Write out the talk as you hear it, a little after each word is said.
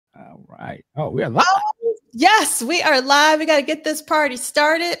right. Oh, we're live. Oh, yes, we are live. We got to get this party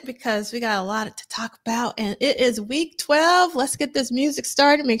started because we got a lot to talk about. And it is week 12. Let's get this music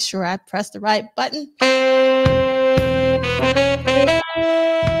started. Make sure I press the right button. Yeah.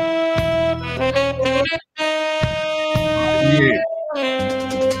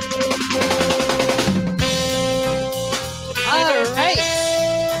 All right.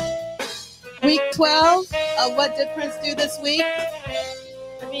 Week 12 of What Did Prince Do This Week?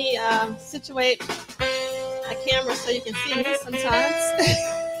 Let me situate my camera so you can see me sometimes.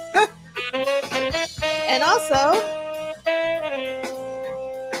 And also,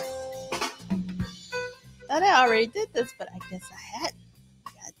 thought I already did this, but I guess I hadn't.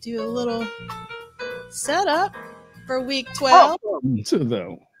 Got to do a little setup for week 12. Welcome to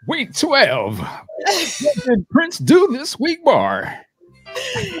the week 12. What did Prince do this week bar?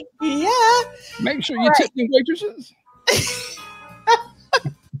 Yeah. Make sure you tip the waitresses.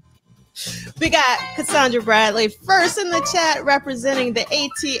 We got Cassandra Bradley first in the chat representing the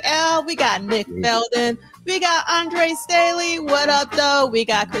ATL. We got Nick Belden. We got Andre Staley. What up, though? We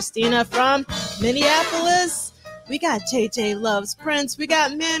got Christina from Minneapolis. We got JJ Loves Prince. We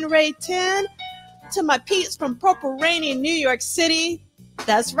got Man Ray 10. To my peeps from Purple Rainy, New York City.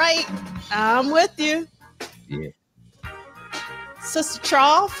 That's right. I'm with you. Yeah. Sister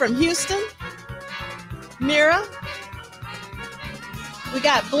Trawl from Houston. Mira. We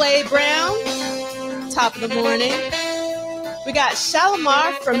got Blade Brown, top of the morning. We got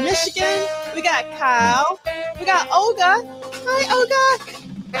Shalimar from Michigan. We got Kyle. We got Olga. Hi, Olga.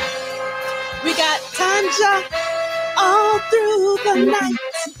 We got Tanja all through the night.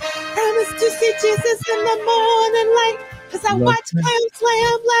 Promise to see Jesus in the morning light because I watched Clam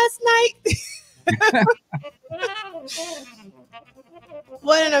Slam last night.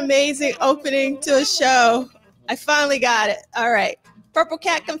 What an amazing opening to a show. I finally got it. All right. Purple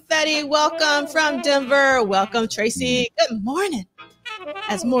Cat Confetti, welcome from Denver. Welcome, Tracy. Good morning,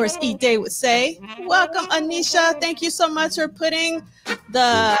 as Morris E. Day would say. Welcome, Anisha. Thank you so much for putting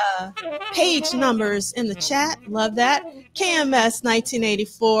the page numbers in the chat. Love that. KMS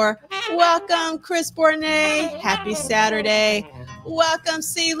 1984. Welcome, Chris Bournet. Happy Saturday. Welcome,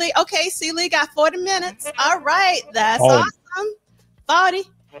 Celie. Okay, Celie got 40 minutes. All right, that's awesome. 40.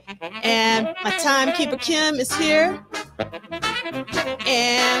 And my timekeeper Kim is here.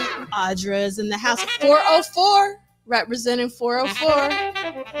 And Audra is in the house. 404, representing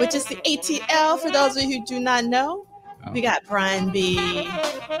 404, which is the ATL for those of you who do not know. We got Brian B.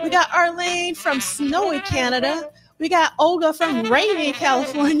 We got Arlene from snowy Canada. We got Olga from rainy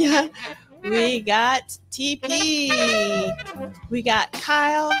California. We got TP. We got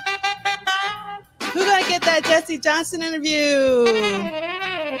Kyle. Who's going to get that Jesse Johnson interview?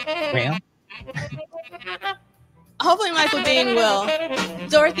 Well, hopefully Michael Dean will.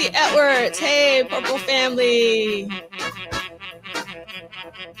 Dorothy Edwards. Hey, Purple family.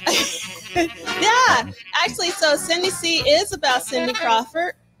 Yeah, actually, so Cindy C is about Cindy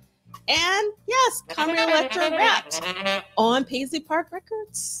Crawford. And yes, Conroe Electra Wrapped on Paisley Park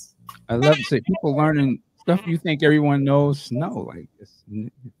Records. I love to say people learning stuff you think everyone knows. No, like it's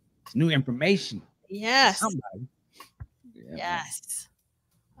new information. Yes. Somebody. Yeah. Yes.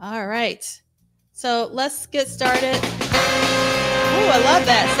 All right. So let's get started. Oh, I love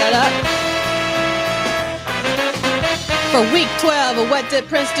that setup. For week 12 of What Did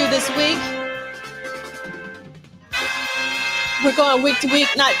Prince Do This Week? We're going week to week,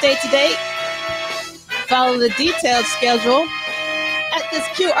 not day to day. Follow the detailed schedule at this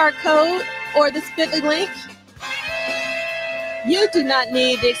QR code or this bit.ly link. You do not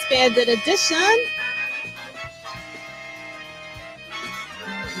need the expanded edition,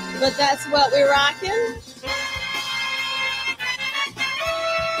 but that's what we're rocking.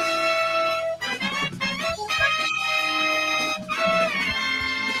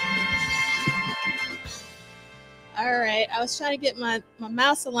 All right, I was trying to get my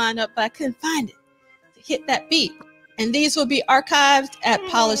mouse aligned up, but I couldn't find it to hit that beat. And these will be archived at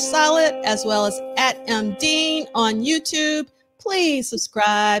Polished Solid as well as at MDean on YouTube. Please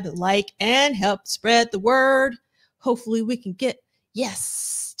subscribe, like, and help spread the word. Hopefully we can get,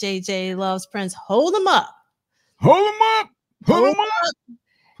 yes, JJ Loves Prince. Hold them up. Hold them up. Hold them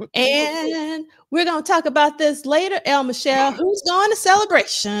up. And we're going to talk about this later. El Michelle, who's going to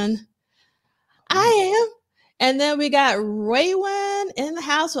Celebration? I am. And then we got Raywin in the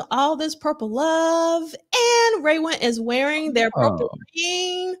house with all this purple love. And Raywin is wearing their purple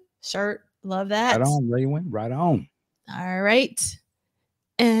green shirt. Love that. Right on, Raywin. Right on. All right.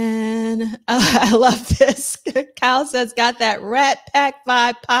 And I love this. Kyle says, got that Rat Pack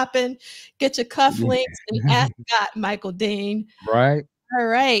vibe popping. Get your cufflinks and ask God, Michael Dean. Right. All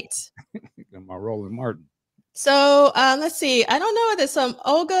right. My Roland Martin. So let's see. I don't know this.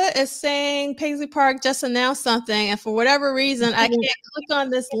 Olga is saying Paisley Park just announced something, and for whatever reason, I can't click on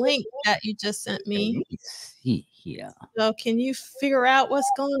this link that you just sent me. Let me see here. So can you figure out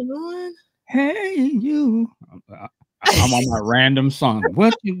what's going on? Hey, you. I'm on my random song.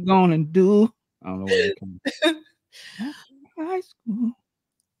 What you gonna do? I don't know where that comes from. High school.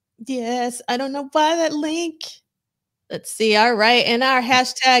 Yes, I don't know why that link. Let's see. All right. And our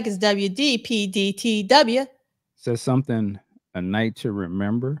hashtag is WDPDTW. Says something, a night to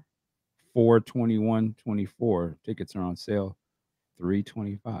remember. 4/21/24. Tickets are on sale.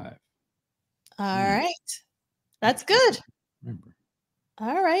 325. All right. That's good. Remember.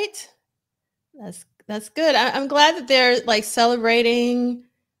 All right. That's good. I'm glad that they're like celebrating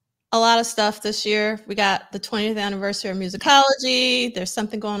a lot of stuff this year. We got the 20th anniversary of musicology. There's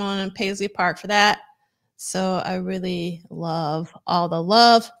something going on in Paisley Park for that. So I really love all the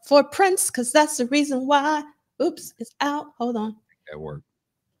love for Prince because that's the reason why. Oops, it's out. Hold on. That worked.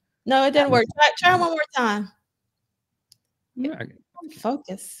 No, it didn't work. Try one more time. Yeah.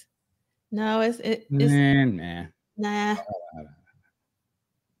 Focus. No, it's nah.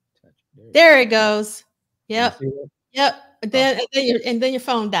 There it goes. Yep. And then your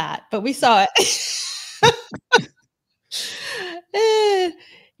phone died, but we saw it.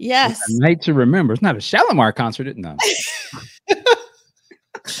 Yes. A night to remember. It's not a Shalimar concert. No.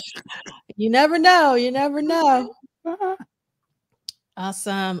 You never know. You never know.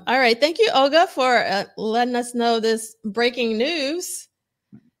 Awesome. All right. Thank you, Olga, for letting us know this breaking news.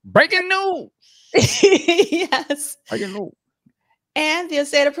 Breaking news. Yes. Breaking news. And the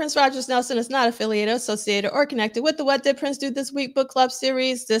estate of Prince Rogers Nelson is not affiliated, associated, or connected with the What Did Prince Do This Week book club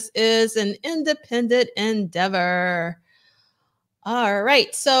series. This is an independent endeavor. All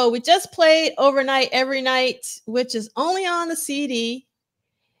right. So we just played Overnight Every Night, which is only on the CD.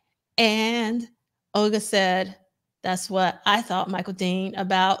 And Olga said, that's what I thought, Michael Dean,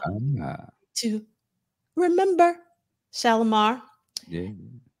 about to remember Shalimar. Yeah.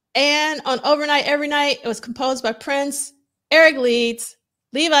 And on Overnight Every Night, it was composed by Prince, Eric Leeds,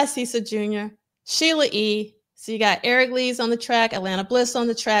 Levi Cecil Jr., Sheila E. So you got Eric Leeds on the track, Atlanta Bliss on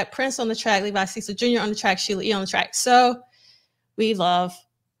the track, Prince on the track, Levi Cecil Jr. on the track, Sheila E. on the track. So we love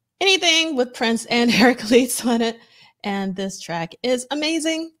anything with Prince and Eric Leeds on it. And this track is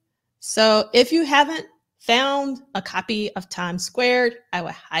amazing. So if you haven't found a copy of Time Squared, I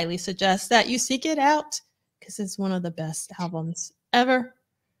would highly suggest that you seek it out because it's one of the best albums ever.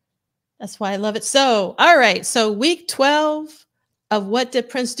 That's why I love it. So, all right. So week 12 of What Did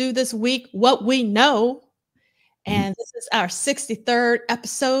Prince Do This Week? What We Know. And this is our 63rd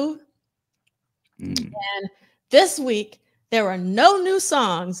episode. And this week, there were no new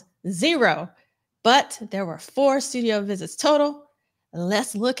songs, 0, but there were 4 studio visits total.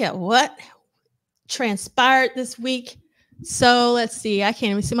 Let's look at what transpired this week. So let's see. I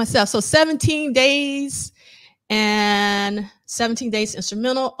can't even see myself. So 17 days and 17 days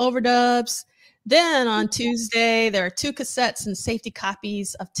instrumental overdubs. Then on Tuesday, there are 2 cassettes and safety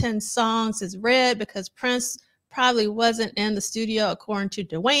copies of 10 songs is read because Prince probably wasn't in the studio, according to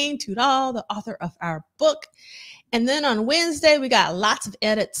Dwayne Tudall, the author of our book. And then on Wednesday, we got lots of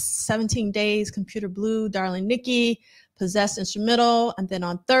edits, 17 days, Computer Blue, Darling Nikki, Possessed Instrumental. And then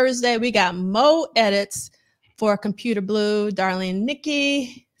on Thursday, we got Mo edits for Computer Blue, Darling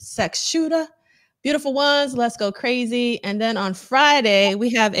Nikki, Sex Shooter, Beautiful Ones, Let's Go Crazy. And then on Friday, we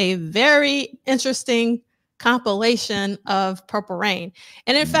have a very interesting compilation of Purple Rain.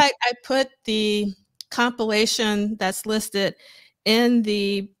 And in fact, I put the compilation that's listed in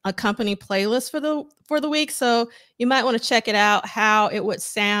the accompany playlist for the week. So you might want to check it out, how it would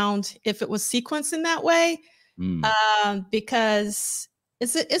sound if it was sequenced in that way. Because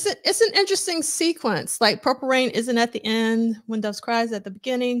it's an interesting sequence. Like Purple Rain isn't at the end, When Doves Cries at the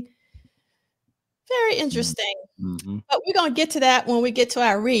beginning. Very interesting. But we're going to get to that when we get to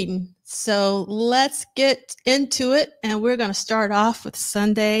our reading. So let's get into it. And we're going to start off with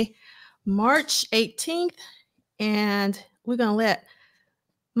Sunday, March 18th. And we're going to let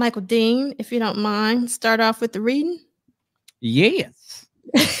Michael Dean, if you don't mind, start off with the reading. Yes.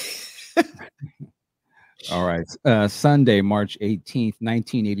 All right. Sunday, March 18th,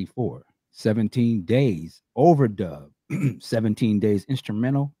 1984. 17 days overdub. 17 days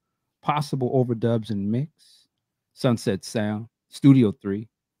instrumental. Possible overdubs and mix. Sunset Sound. Studio 3.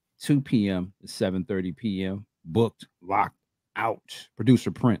 2 p.m. to 7:30 p.m. Booked, locked, out. Producer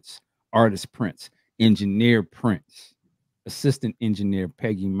Prince. Artist Prince. Engineer Prince. Assistant engineer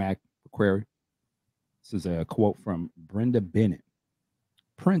Peggy McQuarrie. This is a quote from Brenda Bennett.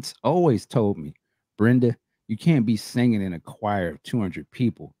 Prince always told me, Brenda, You can't be singing in a choir of 200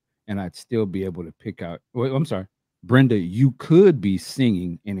 people and I'd still be able to pick out. Well, I'm sorry, Brenda, you could be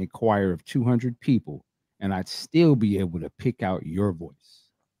singing in a choir of 200 people and I'd still be able to pick out your voice.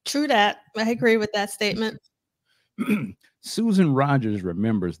 True that. I agree with that statement. Susan Rogers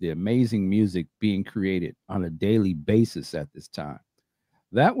remembers the amazing music being created on a daily basis at this time.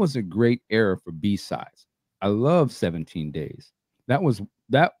 That was a great era for B-sides. I love 17 Days. That was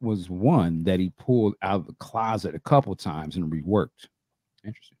one that he pulled out of the closet a couple times and reworked.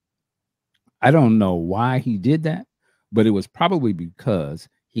 Interesting. I don't know why he did that, but it was probably because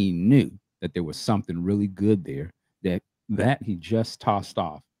he knew that there was something really good there that he just tossed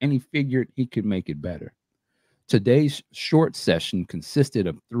off, and he figured he could make it better. Today's short session consisted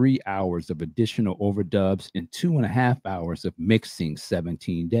of 3 hours of additional overdubs and 2.5 hours of mixing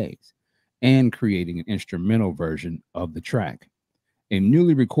 17 Days and creating an instrumental version of the track. A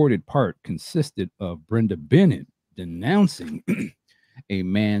newly recorded part consisted of Brenda Bennett denouncing a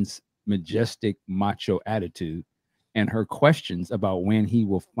man's majestic macho attitude and her questions about when he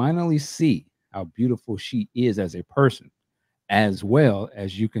will finally see how beautiful she is as a person, as well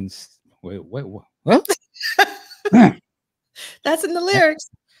as you can wait, what? That's in the lyrics.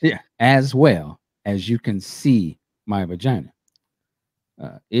 Yeah, as well as you can see my vagina.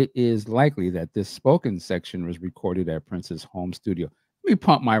 It is likely that this spoken section was recorded at Prince's home studio. Let me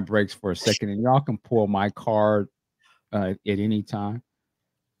pump my brakes for a second, and y'all can pull my card at any time.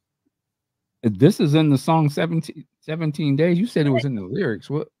 This is in the song 17 Days. You said it was in the lyrics.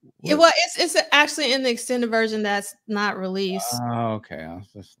 What? Well, it's actually in the extended version that's not released. Okay. I was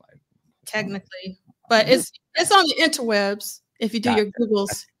just like, technically, but it's on the interwebs. If you do your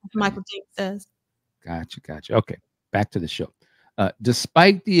Googles, Michael Dink says. Gotcha. Okay, back to the show.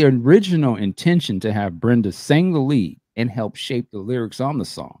 Despite the original intention to have Brenda sing the lead and help shape the lyrics on the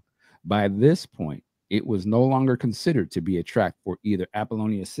song, by this point, it was no longer considered to be a track for either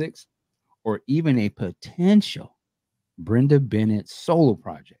Apollonia 6 or even a potential Brenda Bennett solo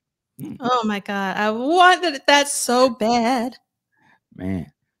project. Oh my God, I wanted that so bad.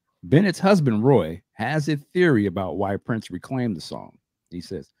 Man, Bennett's husband, Roy, has a theory about why Prince reclaimed the song. He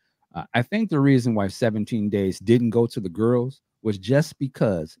says, I think the reason why 17 Days didn't go to the girls was just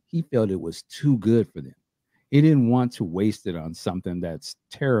because he felt it was too good for them. He didn't want to waste it on something that's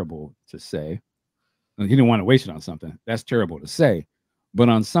terrible to say. He didn't want to waste it on something that's terrible to say, but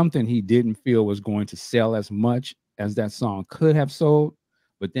on something he didn't feel was going to sell as much as that song could have sold,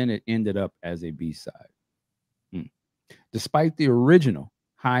 but then it ended up as a B-side. Despite the original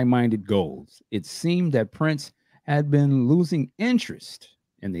high-minded goals, it seemed that Prince had been losing interest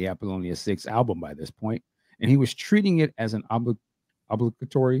in the Apollonia 6 album by this point, and he was treating it as an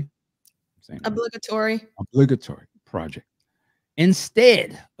obligatory project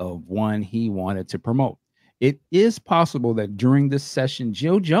instead of one he wanted to promote. It is possible that during this session,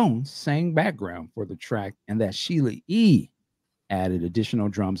 Jill Jones sang background for the track and that Sheila E. added additional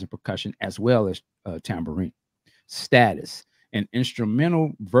drums and percussion as well as tambourine. Status: an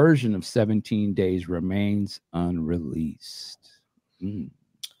instrumental version of 17 Days remains unreleased.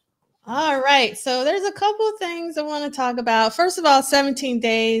 All right, so there's a couple of things I want to talk about. First of all, 17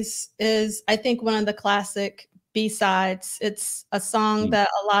 Days is, I think, one of the classic B-sides. It's a song that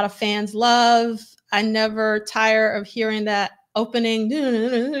a lot of fans love. I never tire of hearing that opening.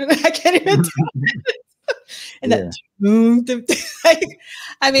 I can't even tell. And that,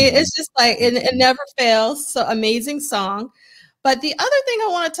 I mean, it's just like, it never fails. So amazing song. But the other thing I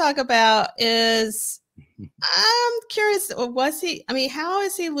want to talk about is, I'm curious, how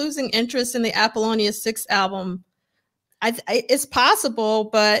is he losing interest in the Apollonia 6 album? It's possible,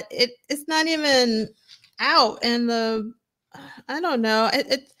 but it's not even out. And I don't know.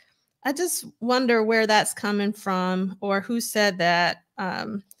 I just wonder where that's coming from or who said that.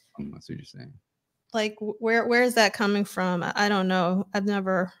 That's what you're saying. Like, where is that coming from? I don't know. I've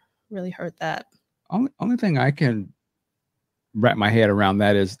never really heard that. Only thing I can wrap my head around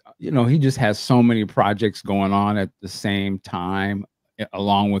that is, he just has so many projects going on at the same time,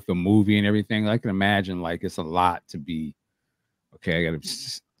 along with the movie and everything. I can imagine, like, it's a lot to be, okay, I got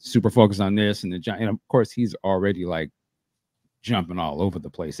to super focus on this. And of course, he's already like jumping all over the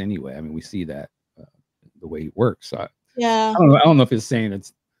place anyway. I mean, we see that the way he works. So yeah. I don't know if it's saying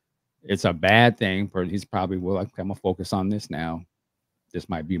it's a bad thing, but he's probably, well, I'm going to focus on this now. This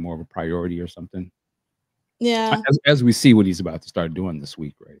might be more of a priority or something. Yeah. As we see what he's about to start doing this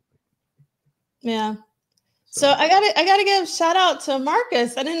week, right? Yeah. So I gotta give a shout out to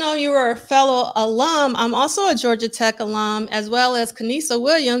Marcus. I didn't know you were a fellow alum. I'm also a Georgia Tech alum, as well as Kanisa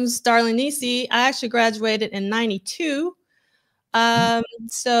Williams, Darling Nisi. I actually graduated in '92.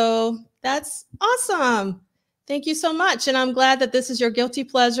 So that's awesome. Thank you so much. And I'm glad that this is your guilty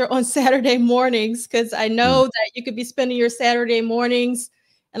pleasure on Saturday mornings, because I know that you could be spending your Saturday mornings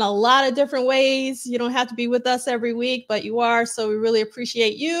in a lot of different ways. You don't have to be with us every week, but you are. So we really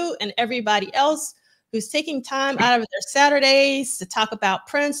appreciate you and everybody else who's taking time out of their Saturdays to talk about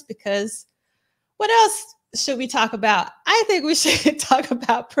Prince, because what else should we talk about? I think we should talk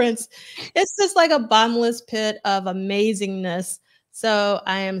about Prince. It's just like a bottomless pit of amazingness. So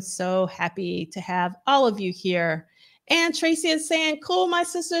I am so happy to have all of you here. And Tracy is saying, cool, my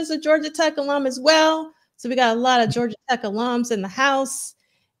sister is a Georgia Tech alum as well. So we got a lot of Georgia Tech alums in the house.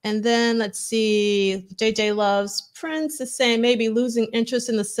 And then let's see, JJ Loves Prince is saying maybe losing interest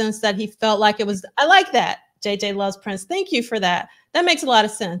in the sense that he felt like it was, I like that. JJ Loves Prince. Thank you for that. That makes a lot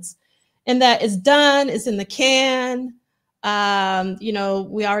of sense. And that is done, it's in the can. You know,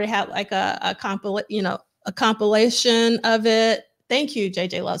 we already have like a compilation of it. Thank you,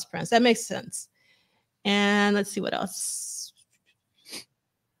 JJ Loves Prince. That makes sense. And let's see what else.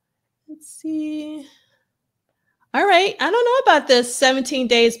 Let's see. All right. I don't know about this 17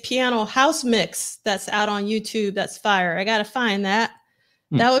 Days Piano House Mix that's out on YouTube. That's fire. I got to find that.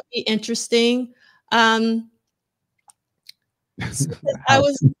 That would be interesting. I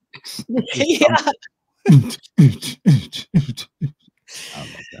was, yeah.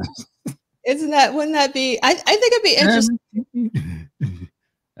 Wouldn't that be, I think it'd be interesting.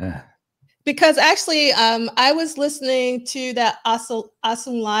 Because actually, I was listening to that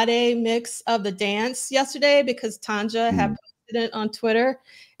Asunlade mix of the dance yesterday because Tanja had posted it on Twitter,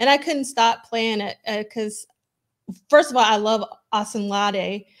 and I couldn't stop playing it because, first of all, I love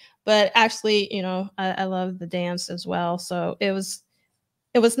Asunlade, but actually, you know, I love the dance as well. So it was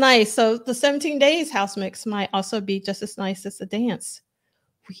nice. So the 17 Days house mix might also be just as nice as the dance.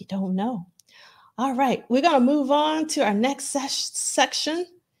 We don't know. All right, we're gonna move on to our next section.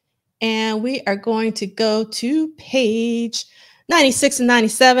 And we are going to go to page 96 and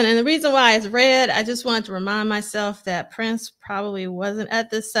 97. And the reason why it's red, I just wanted to remind myself that Prince probably wasn't at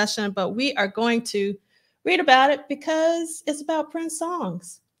this session, but we are going to read about it because it's about Prince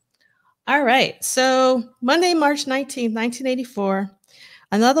songs. All right. So Monday, March 19th, 1984.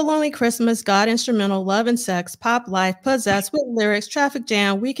 Another Lonely Christmas, God Instrumental, Love and Sex, Pop Life, Possessed, With Lyrics, Traffic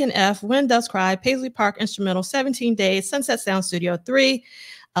Jam, Weekend F, Wind Does Cry, Paisley Park Instrumental, 17 Days, Sunset Sound Studio 3,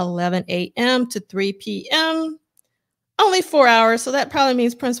 11 a.m. to 3 p.m. Only 4 hours, so that probably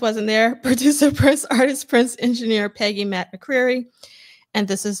means Prince wasn't there. Producer Prince, artist Prince, engineer Peggy Matt McCreary. And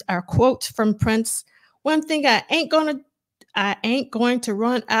this is our quote from Prince. One thing I ain't going to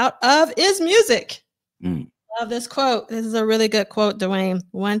run out of is music. Love this quote. This is a really good quote, Dwayne.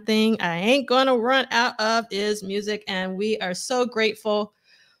 One thing I ain't going to run out of is music. And we are so grateful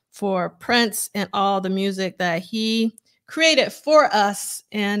for Prince and all the music that he created for us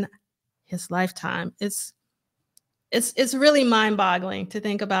in his lifetime. It's really mind-boggling to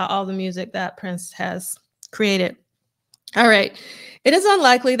think about all the music that Prince has created. All right. It is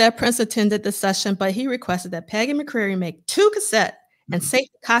unlikely that Prince attended the session, but he requested that Peggy McCreary make 2 cassette and save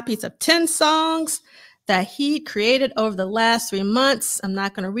copies of 10 songs that he created over the last 3 months. I'm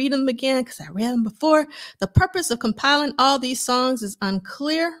not going to read them again because I read them before. The purpose of compiling all these songs is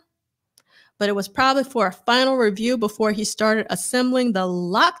unclear, but it was probably for a final review before he started assembling the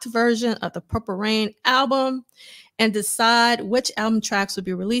locked version of the Purple Rain album and decide which album tracks would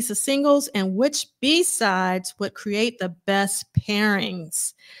be released as singles and which B-sides would create the best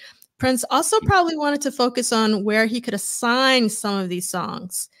pairings. Prince also probably wanted to focus on where he could assign some of these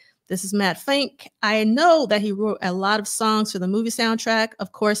songs. This is Matt Fink. I know that he wrote a lot of songs for the movie soundtrack.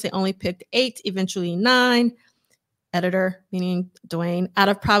 Of course, they only picked 8, eventually 9. Editor, meaning Dwayne, out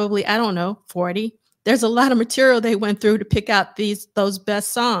of probably, I don't know, 40. There's a lot of material they went through to pick out those best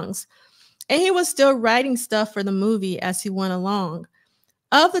songs. And he was still writing stuff for the movie as he went along.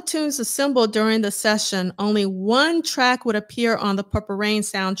 Of the tunes assembled during the session, only 1 track would appear on the Purple Rain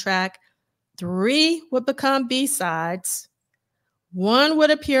soundtrack. 3 would become B-sides. 1 would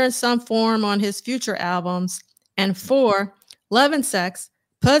appear in some form on his future albums. And 4, Love and Sex,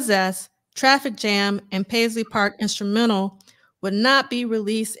 Possess, Traffic Jam, and Paisley Park Instrumental would not be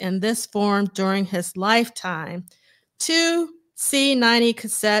released in this form during his lifetime. 2 C90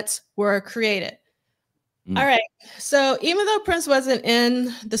 cassettes were created. All right. So even though Prince wasn't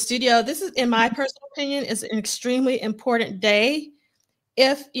in the studio, this is, in my personal opinion, is an extremely important day.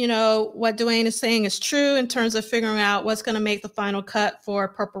 If, you know, what Dwayne is saying is true in terms of figuring out what's going to make the final cut for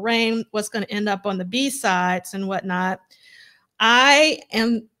Purple Rain, what's going to end up on the B-sides and whatnot. I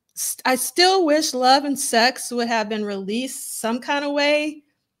still wish Love and Sex would have been released some kind of way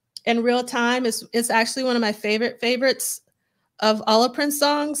in real time. It's actually one of my favorites of all of Prince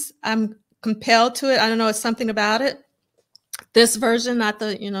songs. I'm compelled to it. I don't know, it's something about it. This version, not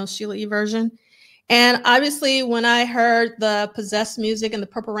the, Sheila E. version. And obviously, when I heard the Possessed music in the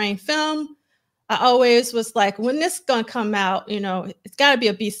Purple Rain film, I always was like, when this gonna come out, it's got to be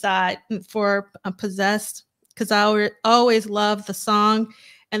a B-side for Possessed, because I always loved the song.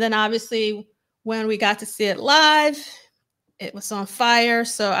 And then obviously, when we got to see it live, it was on fire.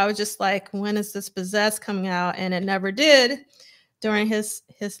 So I was just like, when is this Possessed coming out? And it never did during his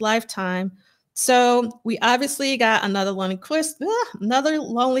lifetime. So we obviously got Another Lonely Christmas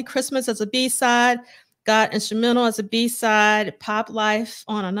as a B-side, got Instrumental as a B-side, Pop Life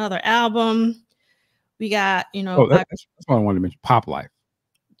on another album. We got, that's what I wanted to mention. Pop Life.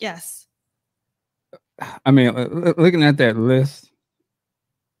 Yes. I mean, looking at that list,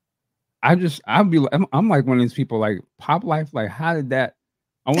 I'm like one of these people, like, Pop Life. Like, how did that?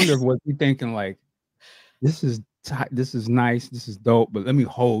 I wonder what you thinking. Like, this is nice, this is dope, but let me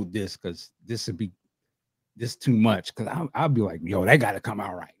hold this because this would be too much. Because I'll be like, yo, they got to come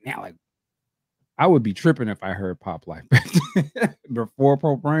out right now. Like, I would be tripping if I heard Pop Life before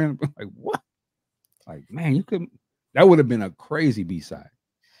Purple Rain. Like, what? Like, man, that would have been a crazy B-side.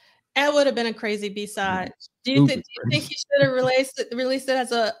 That would have been a crazy B-side. Do you think you should have released it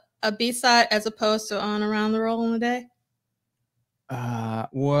as a B-side as opposed to on Around the Rolling Day?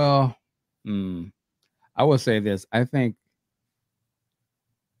 Well, I will say this. I think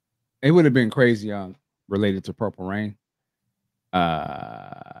it would have been crazy related to Purple Rain.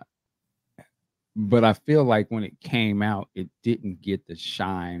 But I feel like when it came out, it didn't get the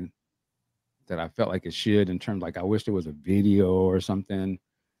shine that I felt like it should, in terms, like, I wish there was a video or something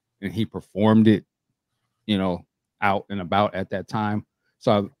and he performed it, out and about at that time.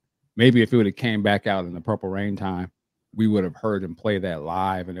 So maybe if it would have came back out in the Purple Rain time, we would have heard him play that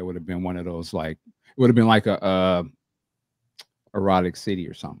live, and it would have been one of those, like, it would have been like a Erotic City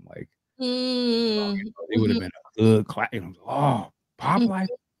or something. Like, it would have been a good class. Pop Life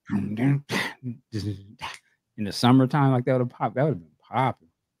in the summertime, like, that would have been popping.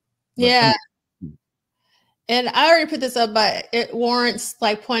 Yeah. And I already put this up, but it warrants,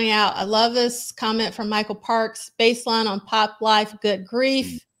 like, pointing out. I love this comment from Michael Parks. Baseline on Pop Life, good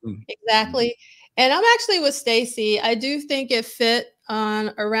grief. Exactly. And I'm actually with Stacy. I do think it fit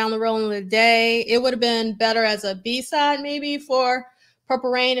on Around the Rolling Day. It would have been better as a B-side maybe for Purple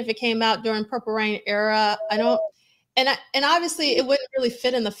Rain if it came out during Purple Rain era. And obviously it wouldn't really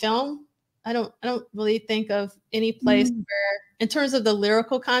fit in the film. I don't really think of any place where, in terms of the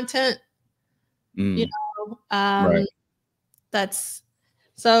lyrical content, right. That's,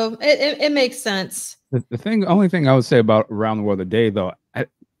 so it makes sense. The only thing I would say about Around the World a Day, though,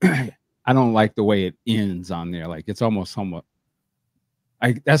 I don't like the way it ends on there. Like, it's almost somewhat,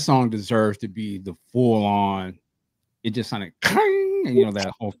 like, that song deserves to be the full on. It just sounded clang, and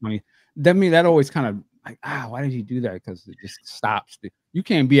that whole funny. That always kind of like, why did you do that? Because it just stops. You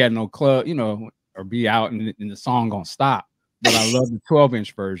can't be at no club, or be out and the song gonna stop. But I love the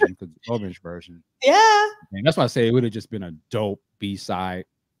 12-inch version, because the 12-inch version, yeah, and that's why I say it would have just been a dope B-side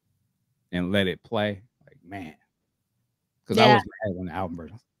and let it play. Like, man, because I was mad when the album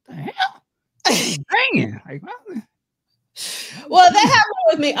version. What the hell? Banging. Like, well, that happened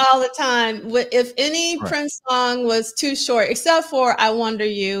with me all the time. If any Prince song was too short, except for I Wonder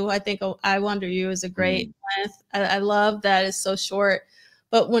You. I think I Wonder You is a great length. I love that it's so short.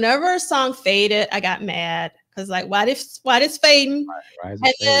 But whenever a song faded, I got mad, because, like, why this fading?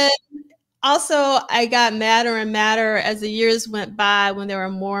 And then also I got madder and madder as the years went by, when there were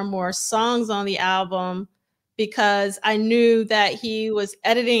more and more songs on the album, because I knew that he was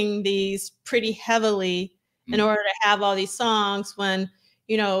editing these pretty heavily in order to have all these songs. When,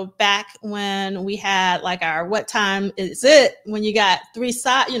 back when we had, like, our What Time Is It, when you got three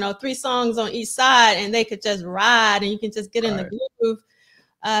songs on each side, and they could just ride and you can just get in the groove.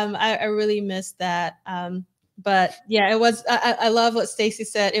 I really missed that. But yeah, it was, I love what Stacy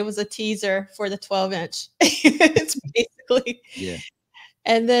said. It was a teaser for the 12-inch. It's basically. Yeah.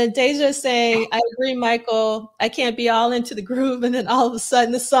 And then Deja saying, I agree, Michael. I can't be all into the groove, and then all of a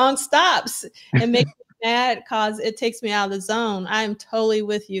sudden the song stops and makes me mad, because it takes me out of the zone. I am totally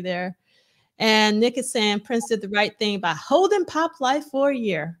with you there. And Nick is saying Prince did the right thing by holding Pop Life for a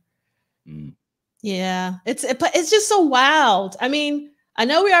year. Yeah, it's just so wild. I mean, I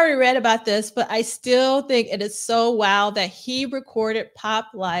know we already read about this, but I still think it is so wild that he recorded Pop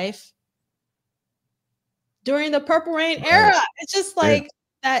Life during the Purple Rain era. It's just like,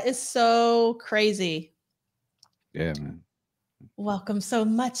 that is so crazy. Yeah, man. Welcome so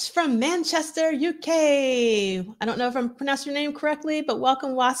much from Manchester, UK. I don't know if I'm pronouncing your name correctly, but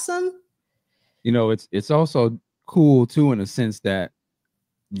welcome, Wassam. It's also cool too, in a sense that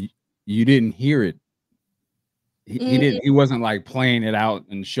you didn't hear it. He wasn't like playing it out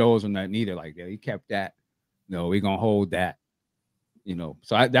in shows or nothing either. Like that, he kept that. No, we're gonna hold that. You know,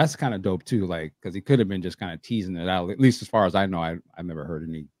 so that's kind of dope too. Like, because he could have been just kind of teasing it out. At least as far as I know, I've never heard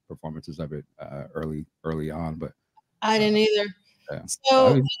any performances of it early on. But I didn't either. Yeah.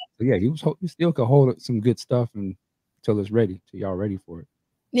 So yeah, he still could hold some good stuff until it's ready, till y'all ready for it.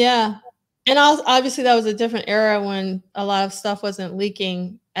 Yeah. And obviously that was a different era when a lot of stuff wasn't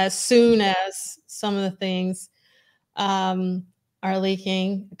leaking as soon as some of the things are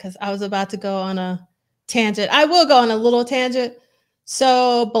leaking, because I was about to go on a tangent. I will go on a little tangent.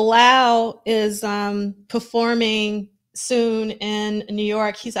 So Bilal is performing soon in New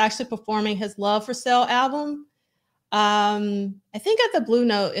York. He's actually performing his Love for Sale album. I think at the Blue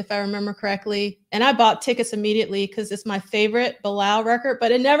Note, if I remember correctly. And I bought tickets immediately because it's my favorite Bilal record,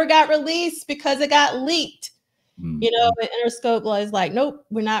 but it never got released because it got leaked. Mm-hmm. You know, Interscope was like, nope,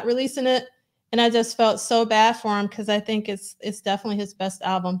 we're not releasing it. And I just felt so bad for him because I think it's definitely his best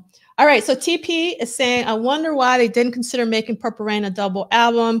album. All right, so TP is saying, I wonder why they didn't consider making Purple Rain a double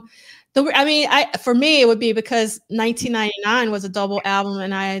album. For me, it would be because 1999 was a double album,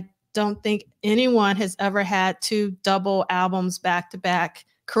 and I don't think anyone has ever had 2 double albums back to back.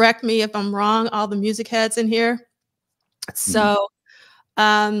 Correct me if I'm wrong, all the music heads in here. So,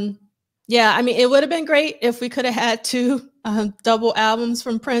 yeah, I mean, it would have been great if we could have had 2 double albums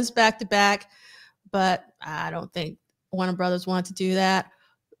from Prince back to back, but I don't think Warner Brothers wanted to do that.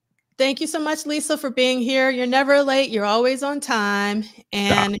 Thank you so much, Lisa, for being here. You're never late. You're always on time.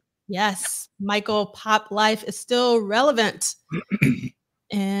 And yes, Michael, pop life is still relevant.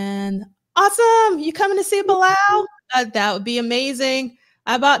 And awesome. You coming to see Bilal? That would be amazing.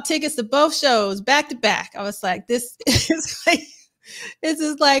 I bought tickets to both shows back to back. I was like, this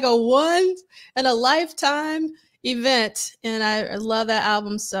is like a once in a lifetime event. And I love that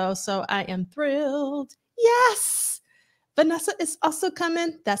album so I am thrilled. Yes. Vanessa is also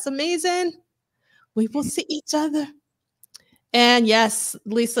coming. That's amazing. We will see each other. And yes,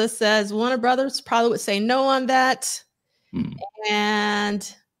 Lisa says Warner Brothers probably would say no on that.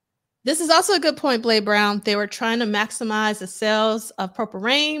 And this is also a good point, Blade Brown. They were trying to maximize the sales of Purple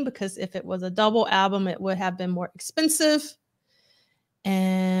Rain because if it was a double album, it would have been more expensive.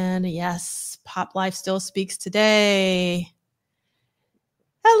 And yes, pop life still speaks today.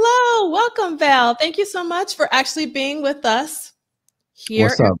 Hello, welcome, Val. Thank you so much for actually being with us here.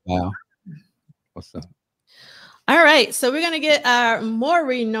 What's up, Val? What's up? All right, so we're going to get our more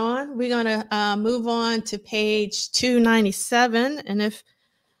reading on. We're going to move on to page 297. And if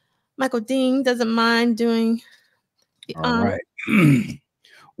Michael Dean doesn't mind doing the honor. Right.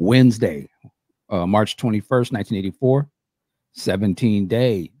 Wednesday, March 21st, 1984, 17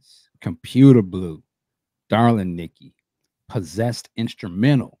 days, Computer Blue, Darling Nikki, Possessed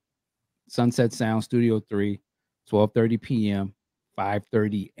Instrumental, Sunset Sound Studio 3, 12:30 p.m.,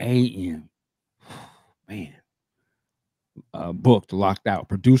 5:30 a.m. Man. Booked, locked out,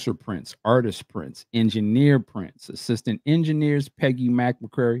 producer Prince, artist Prince, engineer Prince, assistant engineers Peggy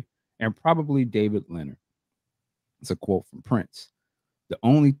McCreary, and probably David Leonard. It's a quote from Prince. The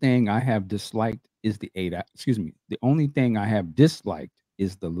only thing I have disliked is the only thing I have disliked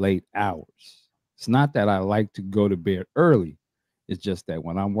is the late hours. It's not that I like to go to bed early. It's just that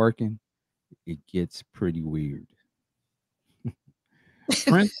when I'm working, it gets pretty weird.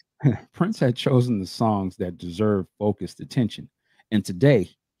 Prince had chosen the songs that deserve focused attention. And today,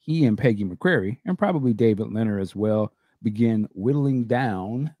 he and Peggy McCreary, and probably David Leonard as well, begin whittling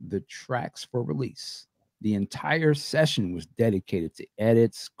down the tracks for release. The entire session was dedicated to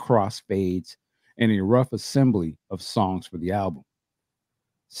edits, crossfades, and a rough assembly of songs for the album.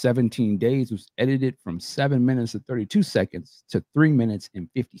 17 Days was edited from 7 minutes and 32 seconds to 3 minutes and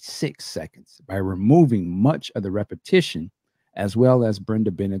 56 seconds by removing much of the repetition, as well as Brenda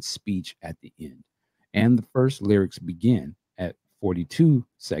Bennett's speech at the end. And the first lyrics begin at 42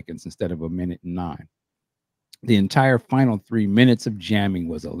 seconds instead of 1:09. The entire final 3 minutes of jamming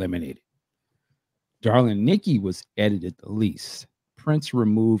was eliminated. Darling Nikki was edited the least. Prince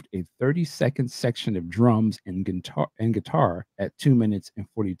removed a 30-second section of drums and guitar at 2 minutes and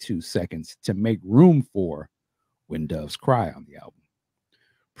 42 seconds to make room for When Doves Cry on the album.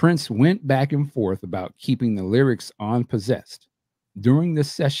 Prince went back and forth about keeping the lyrics on Possessed. During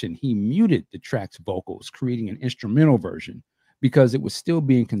this session, he muted the track's vocals, creating an instrumental version because it was still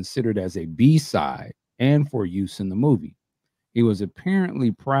being considered as a B-side and for use in the movie. He was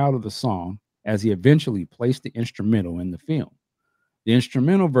apparently proud of the song as he eventually placed the instrumental in the film. The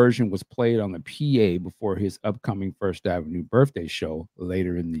instrumental version was played on the PA before his upcoming First Avenue birthday show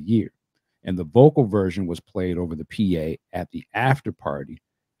later in the year, and the vocal version was played over the PA at the after party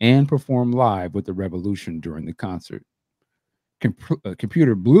and performed live with the Revolution during the concert.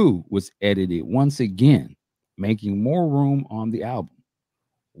 Computer Blue was edited once again, making more room on the album.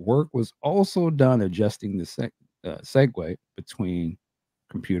 Work was also done adjusting the segue between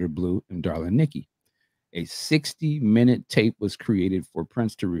Computer Blue and Darling Nikki. A 60-minute tape was created for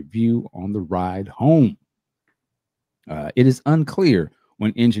Prince to review on the ride home. It is unclear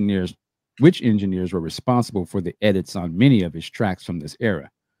which engineers were responsible for the edits on many of his tracks from this era.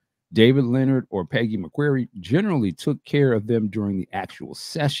 David Leonard or Peggy McQuarrie generally took care of them during the actual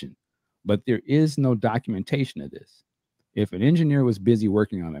session, but there is no documentation of this. If an engineer was busy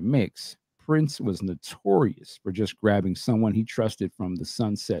working on a mix, Prince was notorious for just grabbing someone he trusted from the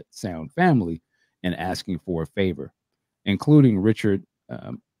Sunset Sound family and asking for a favor, including Richard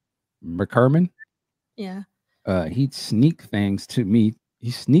McCarman. Yeah. He'd sneak things to me.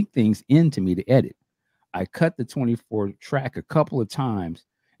 He sneaked things into me to edit. I cut the 24 track a couple of times,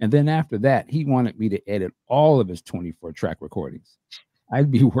 and then after that, he wanted me to edit all of his 24 track recordings.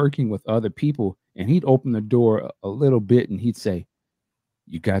 I'd be working with other people, and he'd open the door a little bit, and he'd say,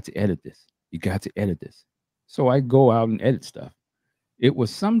 "You got to edit this. You got to edit this." So I go out and edit stuff. It was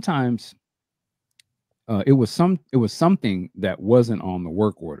sometimes, it was something that wasn't on the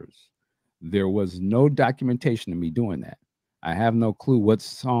work orders. There was no documentation of me doing that. I have no clue what the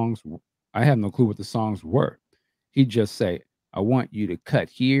songs were. He'd just say, "I want you to cut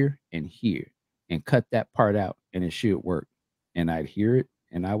here and cut that part out, and it should work." And I'd hear it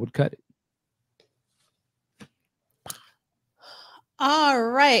and I would cut it. All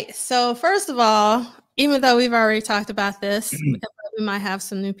right. So first of all, even though we've already talked about this, we might have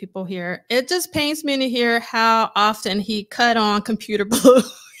some new people here. It just pains me to hear how often he cut on Computer Blue.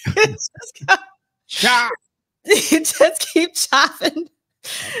 Chop. Just keep chopping,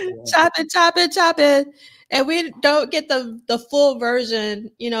 chopping. And we don't get the full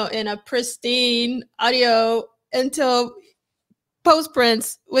version, in a pristine audio until post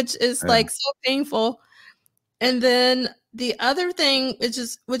Prince, which is like so painful. And then the other thing, which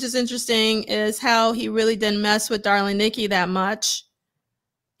is interesting, is how he really didn't mess with Darling Nikki that much.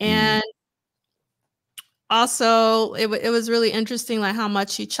 And also, it was really interesting, like how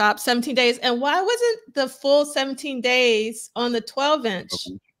much he chopped 17 days. And why wasn't the full 17 days on the 12-inch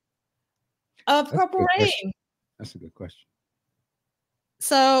of Purple Rain? That's a good question.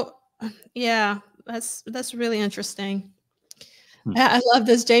 So, yeah, that's really interesting. I love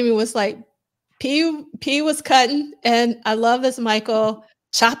this. Jamie was like, P was cutting, and I love this, Michael.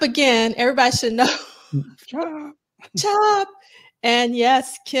 Chop again. Everybody should know. Chop. And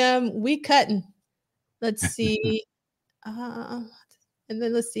yes, Kim, we cutting. Let's see. And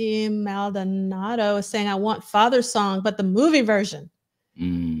then let's see. Maldonado is saying, "I want Father's Song, but the movie version."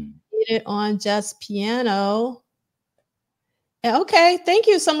 Get it on just piano. Okay, thank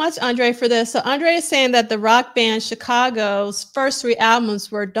you so much, Andre, for this. So Andre is saying that the rock band Chicago's first 3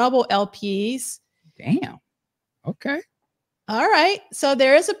 albums were double LPs. Damn. Okay. All right. So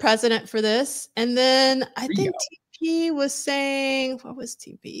there is a precedent for this. And then I think TP was saying, what was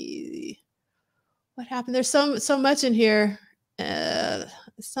TP? What happened? There's so much in here.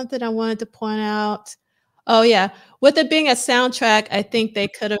 Something I wanted to point out. Oh, yeah. With it being a soundtrack, I think they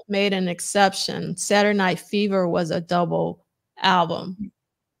could have made an exception. Saturday Night Fever was a double album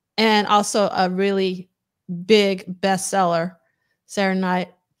and also a really big bestseller. Saturday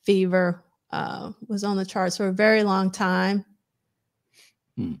Night Fever was on the charts for a very long time.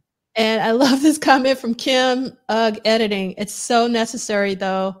 And I love this comment from Kim. Editing, it's so necessary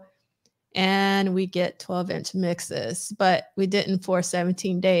though. And we get 12-inch mixes, but we didn't for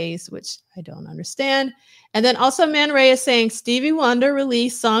 17 days, which I don't understand. And then also Man Ray is saying Stevie Wonder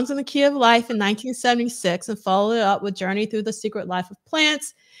released Songs in the Key of Life in 1976 and followed it up with Journey Through the Secret Life of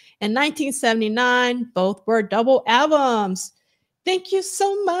Plants in 1979. Both were double albums. Thank you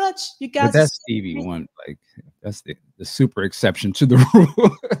so much, you guys. But that's Stevie Wonder. Like that's the super exception to the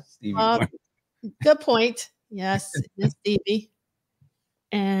rule. Stevie Wonder. Good point. Yes, it's Stevie.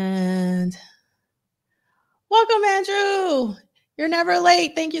 And welcome, Andrew. You're never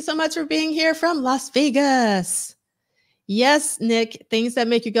late. Thank you so much for being here from Las Vegas. Yes, Nick, things that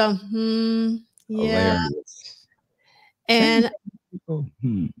make you go, yeah. Hilarious. And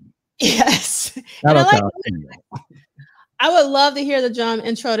yes. And I would love to hear the drum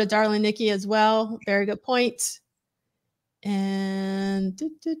intro to Darling Nikki as well. Very good point. And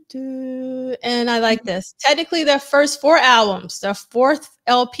and I like this. Technically, their first 4 albums, their 4th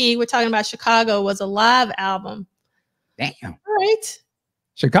LP, we're talking about Chicago, was a live album. Damn. All right.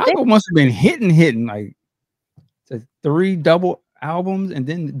 Chicago must have been hitting like 3 double albums and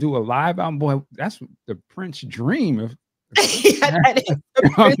then do a live album. Boy, that's the Prince dream. Yeah, that is the You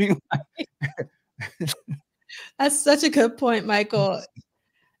know what I Prince. mean? That's such a good point, Michael.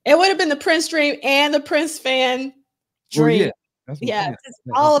 It would have been the Prince dream and the Prince fan Well, dream. yeah, that's what I'm Yeah, saying. just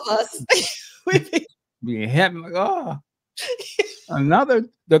Yeah, all of us. We'd be- being happy, like, oh,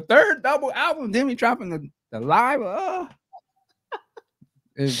 the third double album, then we dropping the live. Oh,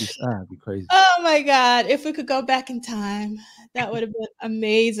 it'd be crazy. Oh my God. If we could go back in time, that would have been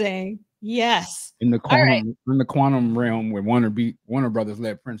amazing. Yes. In the All right. quantum realm where Warner Brothers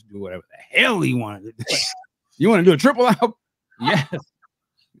let Prince do whatever the hell he wanted to do. You want to do a triple album? Yes.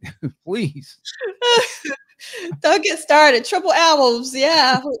 Please. Don't get started. Triple albums.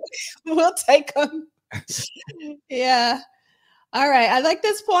 Yeah. We'll take them. Yeah. All right. I like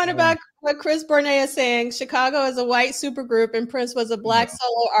this point about what Chris Bournet is saying. Chicago is a white supergroup and Prince was a black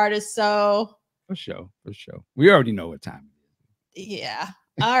solo artist. So for sure. We already know what time it is. Yeah.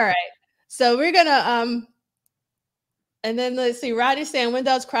 All right. So we're gonna and then let's see, Rodney saying When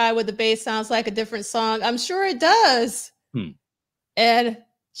Doves Cry with the bass sounds like a different song. I'm sure it does. And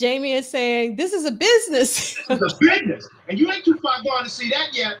Jamie is saying this is a business. It's a business. And you ain't too far gone to see that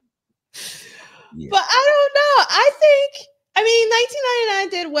yet. Yeah. But I don't know. I mean 1999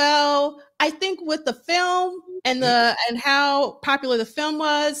 did well. I think with the film and how popular the film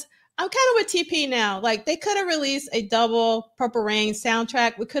was, I'm kind of with TP now. Like they could have released a double Purple Rain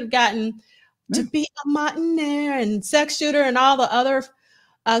soundtrack. We could have gotten To Be a Martinaire and Sex Shooter and all the other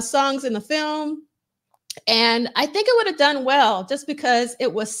songs in the film. And I think it would have done well just because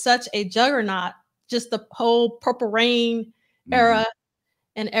it was such a juggernaut, just the whole Purple Rain era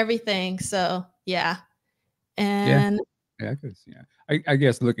and everything. So yeah. And yeah, I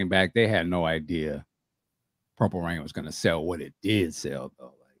guess looking back, they had no idea Purple Rain was going to sell what it did sell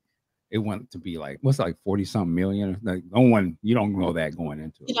though. It went to be like, what's like 40 something million? Like you don't know that going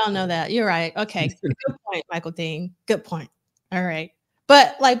into it. You don't know that. You're right. Okay. Good point, Michael Dean. Good point. All right.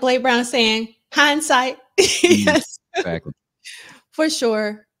 But like Blade Brown is saying, hindsight. Yes. Exactly. For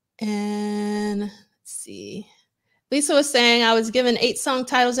sure. And let's see. Lisa was saying, I was given 8 song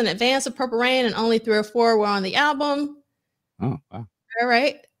titles in advance of Purple Rain and only 3 or 4 were on the album. Oh, wow. All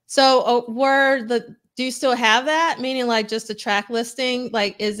right. So do you still have that? Meaning like just a track listing?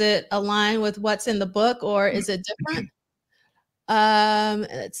 Like, is it aligned with what's in the book or is it different?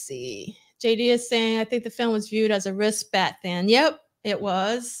 Let's see. JD is saying, I think the film was viewed as a risk back then. Yep, it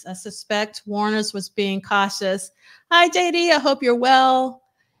was. I suspect Warner's was being cautious. Hi, JD. I hope you're well.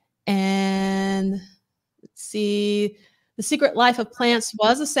 And let's see. The Secret Life of Plants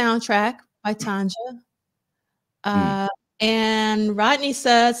was a soundtrack by Tanja. And Rodney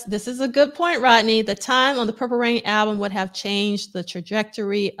says, this is a good point, Rodney. The time on the Purple Rain album would have changed the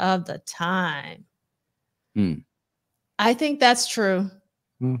trajectory of the time. I think that's true.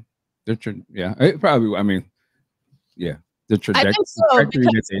 Yeah, it probably, I mean, yeah. The trajectory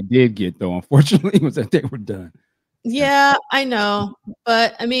that they did get, though, unfortunately, was that they were done. Yeah, I know.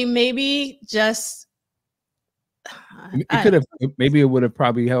 But, I mean, maybe just... maybe it would have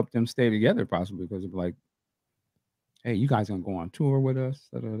probably helped them stay together, possibly, because of like, hey, you guys gonna go on tour with us?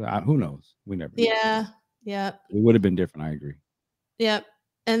 Who knows? We never know. Yeah. It would have been different. I agree. Yep.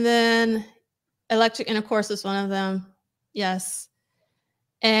 And then Electric Intercourse is one of them. Yes.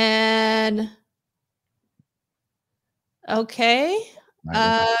 And okay.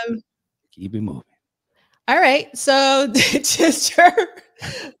 Keep it moving. All right. So just sure,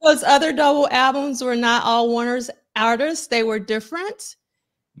 those other double albums were not all Warner's artists. They were different.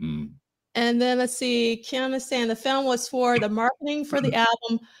 And then let's see, Kim is saying the film was for the marketing for the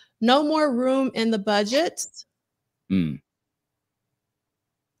album. No more room in the budget.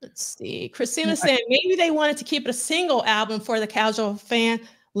 Let's see. Christina saying maybe they wanted to keep it a single album for the casual fan,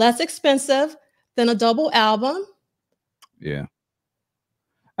 less expensive than a double album. Yeah.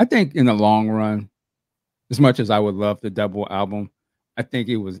 I think in the long run, as much as I would love the double album, I think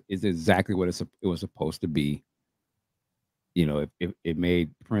is exactly what it was supposed to be. You know, if it made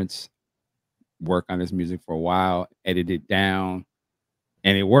Prince work on his music for a while, edit it down,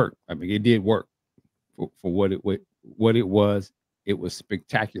 and it worked. I mean, it did work for what it was. It was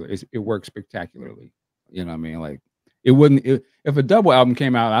spectacular. It worked spectacularly. You know what I mean? Like it wouldn't. If a double album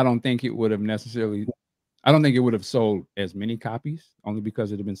came out, I don't think it would have sold as many copies, only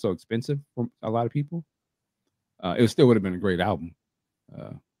because it had been so expensive for a lot of people. It still would have been a great album.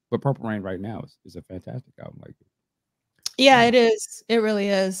 But Purple Rain right now is a fantastic album. Like, yeah, it is. It really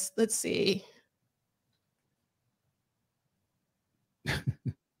is. Let's see.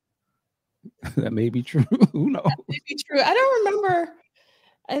 That may be true. Who knows? That may be true. I don't remember.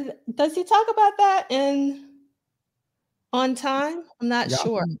 Does he talk about that in on time? I'm not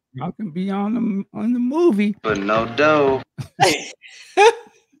sure. Y'all can be on the movie, but no dough.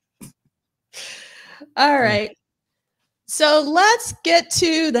 All right. So let's get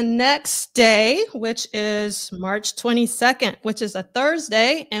to the next day, which is March 22nd, which is a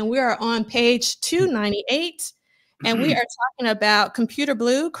Thursday, and we are on page 298, and we are talking about Computer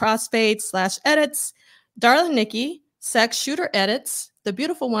Blue, Crossfade / edits, Darling Nikki, Sex Shooter edits, The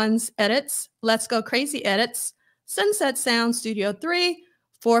Beautiful Ones edits, Let's Go Crazy edits, Sunset Sound Studio 3,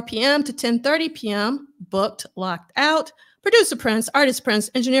 4 p.m. to 10:30 p.m., booked, locked out, producer Prince, artist Prince,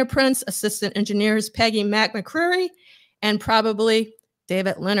 engineer Prince, assistant engineers Peggy Mac McCreary, and probably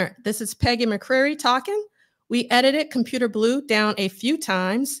David Leonard. This is Peggy McCreary talking. We edited Computer Blue down a few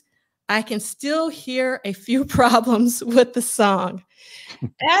times. I can still hear a few problems with the song.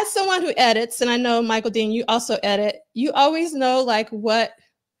 As someone who edits, and I know Michael Dean, you also edit, you always know like what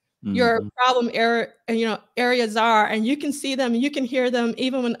your problem areas are, and you can see them, you can hear them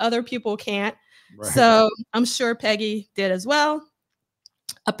even when other people can't. Right. So I'm sure Peggy did as well.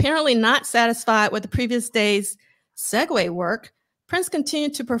 Apparently not satisfied with the previous day's segue work, Prince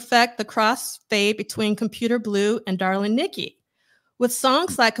continued to perfect the crossfade between Computer Blue and Darling Nikki. With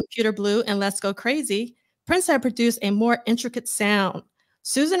songs like Computer Blue and Let's Go Crazy, Prince had produced a more intricate sound.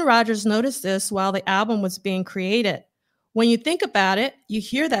 Susan Rogers noticed this while the album was being created. When you think about it, you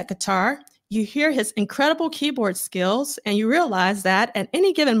hear that guitar, you hear his incredible keyboard skills, and you realize that at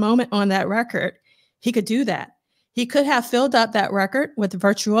any given moment on that record, he could do that. He could have filled up that record with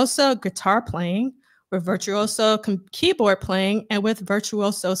virtuoso guitar playing, with virtuoso keyboard playing, and with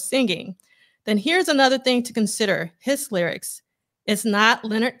virtuoso singing. Then here's another thing to consider, his lyrics. It's not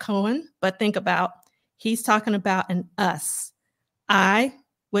Leonard Cohen, but think about, he's talking about an us. I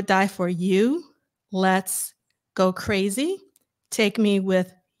would die for you. Let's go crazy. Take me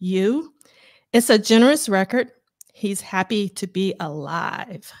with you. It's a generous record. He's happy to be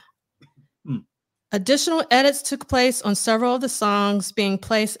alive. Additional edits took place on several of the songs being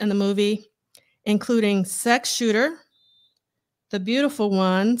placed in the movie, including Sex Shooter, The Beautiful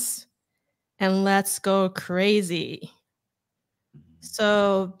Ones, and Let's Go Crazy.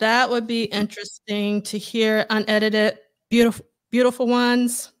 So that would be interesting to hear unedited Beautiful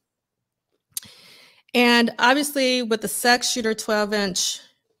Ones. And obviously with the Sex Shooter 12-inch,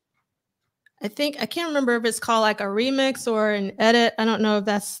 I can't remember if it's called like a remix or an edit. I don't know if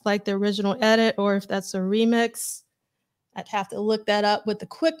that's like the original edit or if that's a remix. I'd have to look that up with the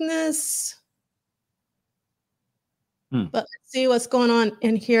quickness. But let's see what's going on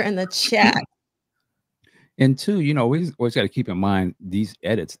in here in the chat. And two, we always got to keep in mind these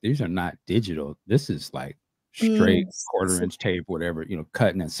edits, these are not digital. This is like straight quarter-inch tape, whatever,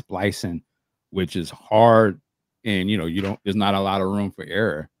 cutting and splicing, which is hard. And, there's not a lot of room for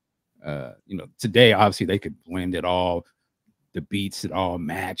error. Today, obviously, they could blend it all, the beats, it all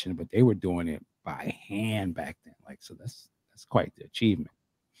matching, but they were doing it by hand back then. So that's quite the achievement.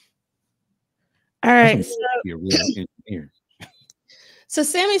 All right. Be a real engineer. So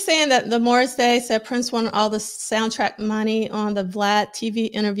Sammy's saying that the Morris Day said Prince won all the soundtrack money on the Vlad TV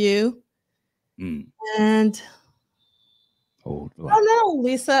interview. And oh no,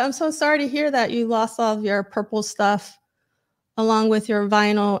 Lisa, I'm so sorry to hear that you lost all of your purple stuff along with your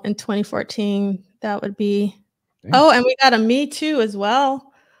vinyl in 2014. That would be and we got a Me Too as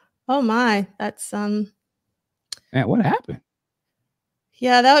well. Oh my, that's man, what happened?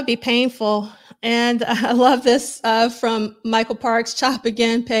 Yeah, that would be painful. And I love this from Michael Parks, Chop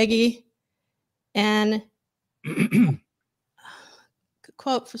Again, Peggy. And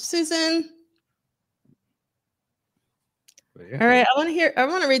quote for Susan. All right, I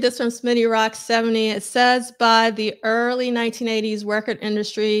want to read this from Smitty Rock 70. It says, by the early 1980s, record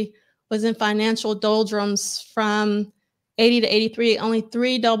industry was in financial doldrums. From 80 to 83, only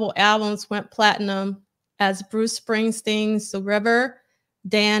 3 double albums went platinum as Bruce Springsteen's The River,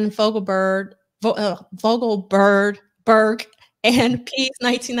 Dan Vogelberg, and Peace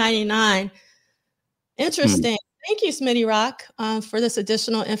 1999. Interesting. Thank you, Smitty Rock, for this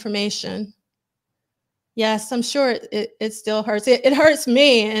additional information. Yes, I'm sure it still hurts. It hurts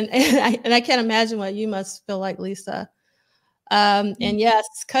me, and I can't imagine what you must feel like, Lisa. And yes,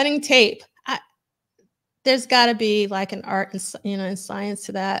 cutting tape. There's got to be like an art and science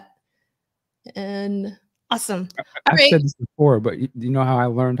to that. And awesome. I've said this before, but you know how I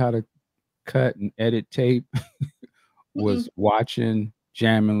learned how to cut and edit tape was watching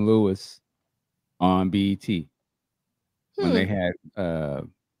Jam and Lewis on BET when they had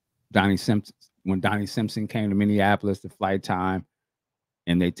Donnie Simpson. When Donnie Simpson came to Minneapolis to Flight Time,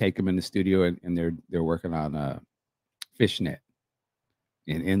 and they take him in the studio and they're working on Fishnet,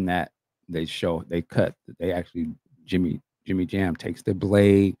 and in that they actually Jimmy Jam takes the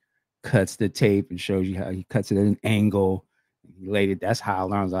blade, cuts the tape, and shows you how he cuts it at an angle. He laid it. That's how I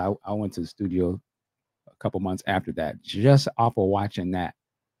learned. I went to the studio a couple months after that, just off of watching that.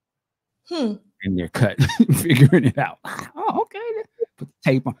 And they're cut, figuring it out. Oh, okay. Put the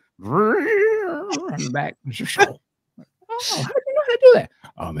tape on, run back. Oh, how did you know how to do that?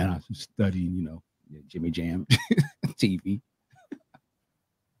 Oh man, I was studying, Jimmy Jam TV.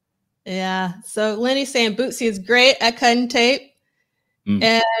 Yeah. So Lenny's saying Bootsy is great at cutting tape.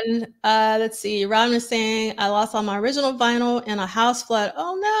 And let's see. Robin is saying I lost all my original vinyl in a house flood.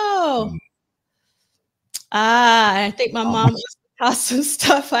 Oh no. I think my mom lost some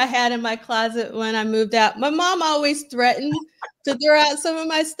stuff I had in my closet when I moved out. My mom always threatened to throw out some of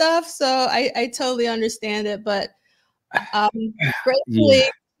my stuff, so I totally understand it, but gratefully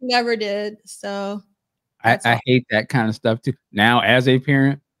never did. So I hate that kind of stuff too. Now, as a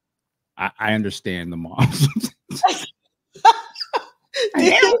parent, I understand the moms.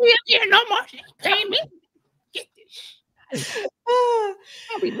 I don't hear no more. Pay me. Get this. I'll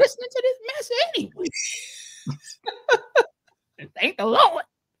be listening to this mess anyway. Thank the Lord.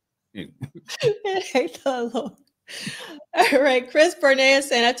 Thank the Lord. All right. Chris Burnett is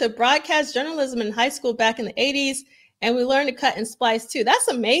saying I took broadcast journalism in high school back in the 80s, and we learned to cut and splice too. That's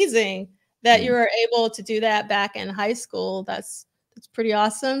amazing that you were able to do that back in high school. That's pretty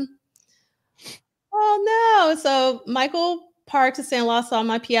awesome. Oh no. So Michael Parks is saying lost all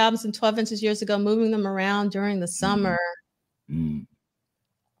my P albums in 12 inches years ago, moving them around during the summer.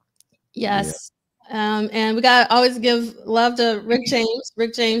 Yes. Yeah. And we got to always give love to Rick James.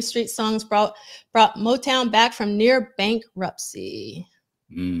 Rick James Street Songs brought Motown back from near bankruptcy.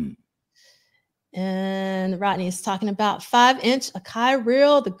 And Rodney is talking about 5-inch Akai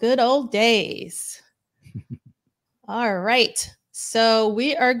reel, the good old days. All right. So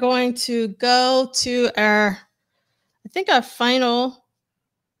we are going to go to our final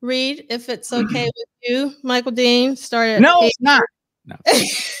read, if it's okay with you, Michael Dean. Started. No, it's not. No.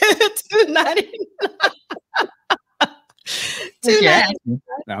 299.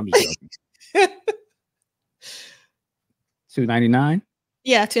 No, I'm just joking. 299.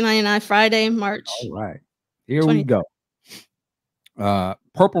 Yeah, 299. Friday, March. All right, here we go.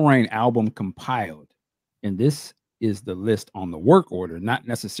 Purple Rain album compiled, and this is the list on the work order, not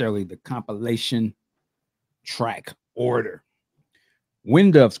necessarily the compilation track order. When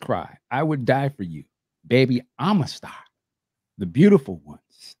Doves Cry, I Would Die for You, Baby I'm a Star, The Beautiful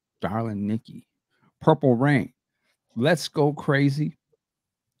Ones, Darling Nikki, Purple Rain, Let's Go Crazy,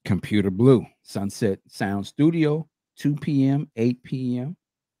 Computer Blue, Sunset Sound Studio, 2 p.m., 8 p.m.,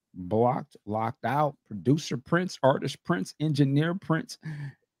 Blocked, Locked Out, Producer Prince, Artist Prince, Engineer Prince,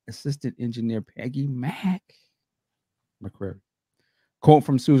 Assistant Engineer Peggy McCrary. Quote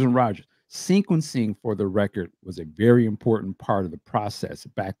from Susan Rogers: sequencing for the record was a very important part of the process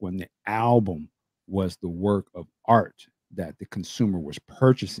back when the album was the work of art that the consumer was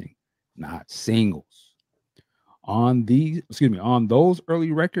purchasing, not singles. On those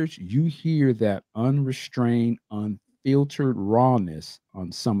early records, you hear that unrestrained, unfiltered rawness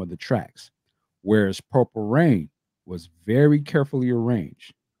on some of the tracks, whereas Purple Rain was very carefully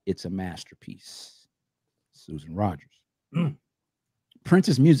arranged. It's a masterpiece. Susan Rogers.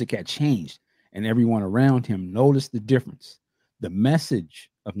 Prince's music had changed, and everyone around him noticed the difference. The message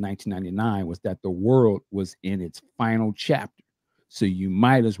of 1999 was that the world was in its final chapter, so you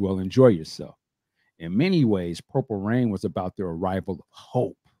might as well enjoy yourself. In many ways, Purple Rain was about the arrival of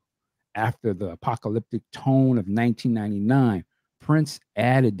hope. After the apocalyptic tone of 1999, Prince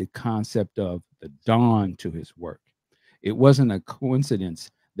added the concept of the dawn to his work. It wasn't a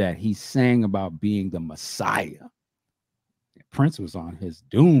coincidence that he sang about being the Messiah. Prince was on his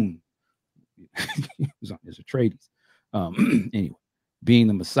Dune. He was on his Atreides. Anyway, being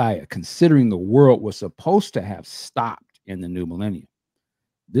the Messiah, considering the world was supposed to have stopped in the new millennium.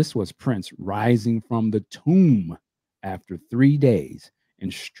 This was Prince rising from the tomb after 3 days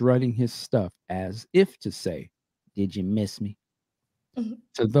and strutting his stuff as if to say, "Did you miss me?"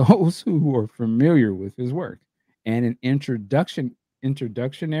 To those who are familiar with his work, and an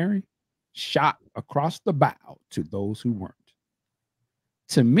introductionary shot across the bow to those who weren't.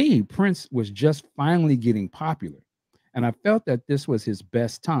 To me, Prince was just finally getting popular, and I felt that this was his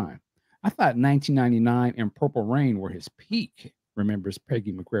best time. I thought 1999 and Purple Rain were his peak, remembers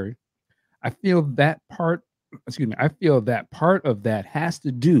Peggy McCrary. I feel that part of that has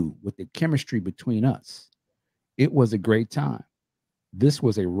to do with the chemistry between us. It was a great time. This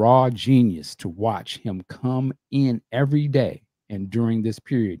was a raw genius to watch him come in every day, and during this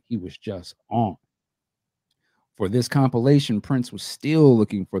period, he was just on. For this compilation, Prince was still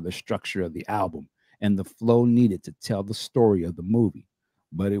looking for the structure of the album, and the flow needed to tell the story of the movie.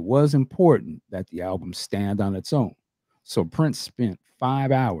 But it was important that the album stand on its own. So Prince spent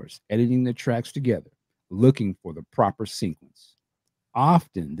 5 hours editing the tracks together, looking for the proper sequence.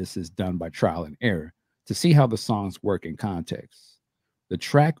 Often, this is done by trial and error to see how the songs work in context. The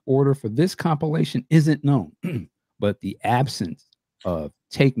track order for this compilation isn't known, but the absence of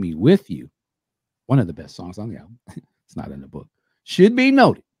Take Me With You, one of the best songs on the album, it's not in the book, should be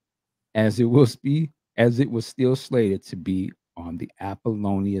noted, as it was still slated to be on the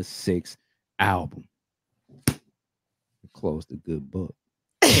Apollonia 6 album. Close the good book.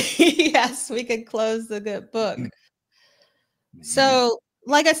 Yes, we could close the good book. So,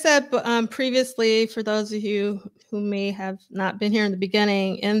 like I said previously, for those of you who may have not been here in the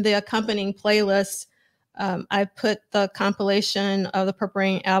beginning, in the accompanying playlist, I put the compilation of the Purple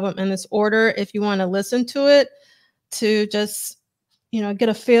Rain album in this order. If you want to listen to it, to just, get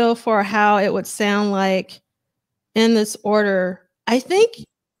a feel for how it would sound like in this order. I think,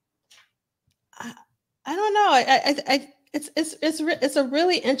 I don't know. It's a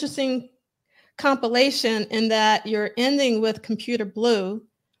really interesting compilation in that you're ending with Computer Blue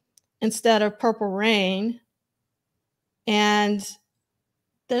instead of Purple Rain. And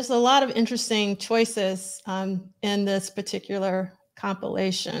there's a lot of interesting choices in this particular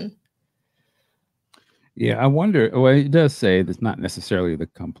compilation. Yeah, I wonder. Well, it does say that's not necessarily the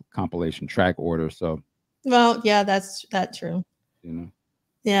compilation track order. So, well, yeah, that's true.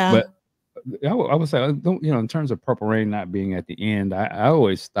 Yeah. But I would say, in terms of Purple Rain not being at the end, I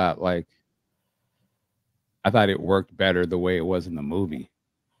always thought I thought it worked better the way it was in the movie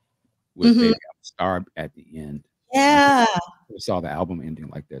with the star at the end. Yeah. I saw the album ending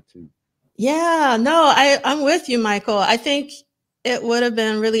like that too. Yeah, no, I'm with you, Michael. I think it would have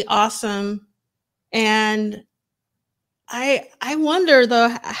been really awesome. And I wonder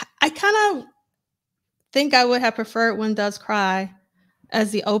though, I kind of think I would have preferred When Doves Cry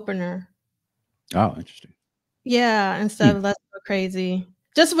as the opener. Oh, interesting. Yeah, instead of Let's Go Crazy.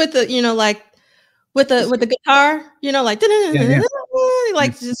 Just with the, with the guitar,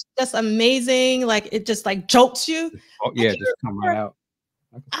 like just amazing. Like it just like jolts you. Oh yeah, just come right out.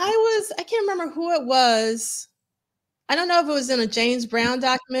 I can't remember who it was. I don't know if it was in a James Brown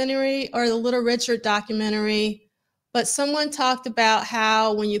documentary or the Little Richard documentary, but someone talked about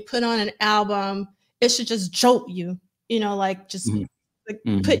how when you put on an album, it should just jolt you, put you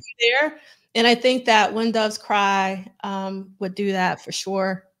there. And I think that When Doves Cry would do that for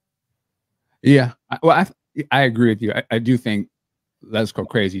sure. Yeah, well, I agree with you. I do think Let's Go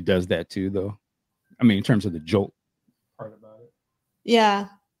Crazy does that too, though. I mean, in terms of the jolt part about it. Yeah.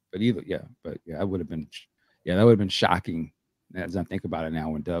 But that would have been shocking as I think about it now.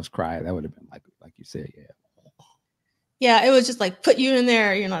 When Doves Cry, that would have been like you said, yeah. Yeah, it was just like put you in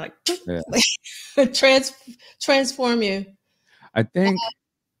there, transform you. I think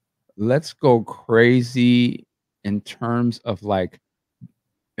Let's Go Crazy in terms of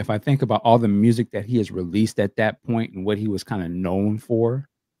if I think about all the music that he has released at that point and what he was kind of known for,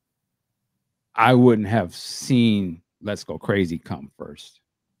 I wouldn't have seen Let's Go Crazy come first,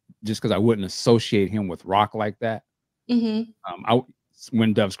 just because I wouldn't associate him with rock like that.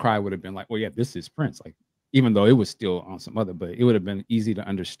 When Doves Cry would have been like, well, yeah, this is Prince. Like, even though it was still on some other, but it would have been easy to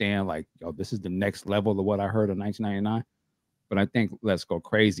understand, this is the next level of what I heard in 1999. But I think Let's Go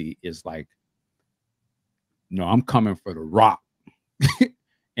Crazy is like, no, I'm coming for the rock.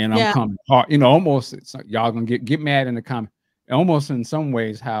 And I'm coming hard, almost y'all gonna get mad in the comment. Almost in some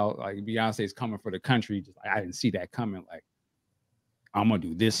ways, how like Beyonce is coming for the country. I didn't see that coming. Like, I'm gonna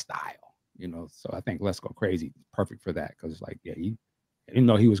do this style, So I think Let's Go Crazy perfect for that, because he didn't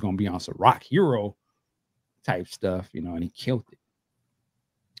know he was gonna be on some rock hero type stuff, and he killed it.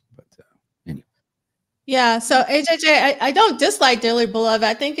 But anyway. Yeah. So AJJ, I don't dislike Dearly Beloved.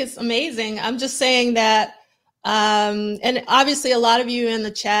 I think it's amazing. I'm just saying that. And obviously a lot of you in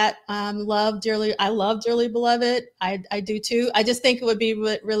the chat love Dearly Beloved. I do too. I just think it would be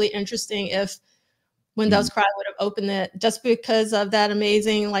really interesting if When Doves Cry would have opened it, just because of that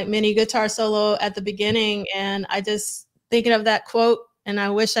amazing mini guitar solo at the beginning. And I just thinking of that quote, and I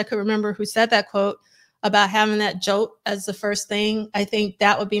wish I could remember who said that quote about having that jolt as the first thing. I think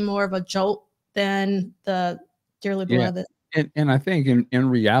that would be more of a jolt than the Dearly Beloved. And I think in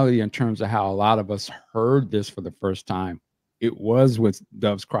reality, in terms of how a lot of us heard this for the first time, it was with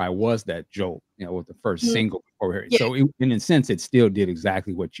Doves Cry was that jolt, with the first single before we heard it. So in a sense, it still did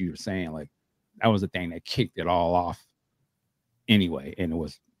exactly what you were saying. Like, that was the thing that kicked it all off anyway. And it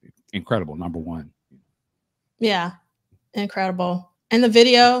was incredible. Number one. Yeah. Incredible. And the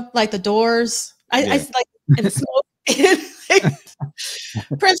video, like the Doors, I like in the smoke.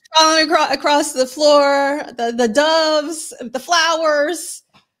 Prince crawling across the floor, the doves, the flowers,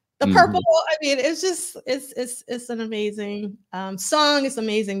 the purple. I mean, it's just it's an amazing song. It's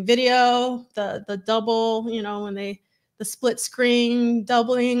amazing video. The double, you know, when the split screen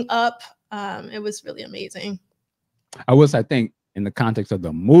doubling up. It was really amazing. I think in the context of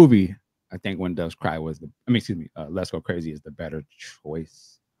the movie, I think When Doves Cry was Let's Go Crazy is the better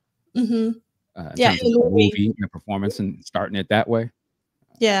choice. Mm-hmm. Yeah, in the movie and the performance and starting it that way.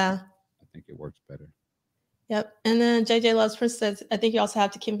 Yeah, I think it works better. Yep. And then JJ Loves Prince says, I think you also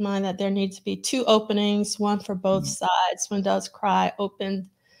have to keep in mind that there needs to be 2 openings, one for both sides. When Doves Cry opened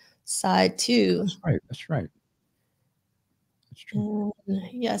side 2. That's right. That's right. That's true. And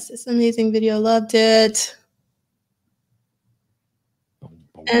yes, it's an amazing video. Loved it.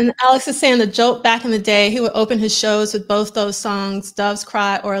 And Alex is saying the joke back in the day, he would open his shows with both those songs, Doves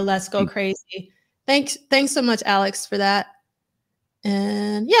Cry or Let's Go Crazy. Thanks so much, Alex, for that.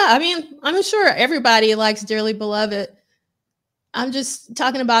 And yeah, I mean, I'm sure everybody likes Dearly Beloved. I'm just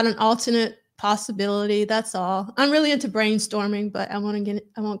talking about an alternate possibility. That's all. I'm really into brainstorming, but I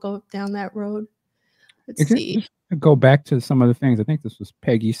won't go down that road. Let's see. Go back to some of the things. I think this was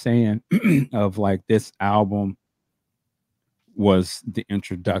Peggy saying of like this album was the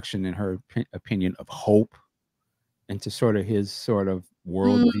introduction, in her opinion, of hope into sort of his sort of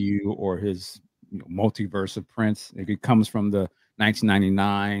worldview or his multiverse of Prince. It comes from the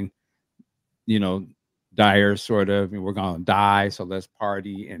 1999, dire sort of, we're gonna die, so let's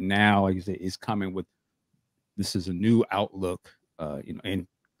party. And now, like you say, he's coming with this is a new outlook, and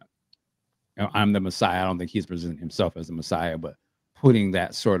I'm the Messiah. I don't think he's presenting himself as a Messiah, but putting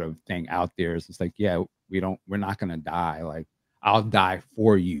that sort of thing out there is it's like, yeah, we're not gonna die. Like, I'll die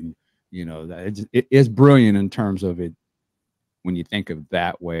for you. It is brilliant in terms of it when you think of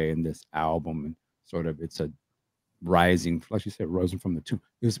that way in this album, and sort of it's a rising, like you said, rising from the tomb.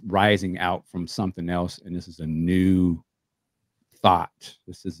 It's rising out from something else, and this is a new thought.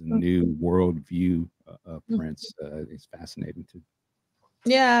 This is a new worldview of Prince. It's fascinating too.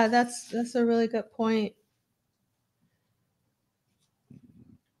 Yeah, that's a really good point.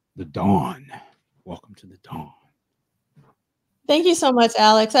 The dawn. Welcome to the dawn. Thank you so much,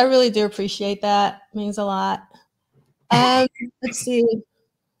 Alex. I really do appreciate that. It means a lot. Let's see.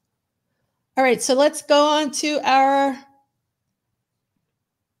 All right, so let's go on to our.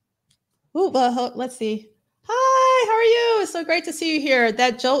 Let's see. Hi, how are you? It's so great to see you here.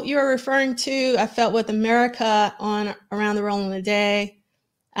 That jolt you were referring to, I felt with America on Around the World in a Day.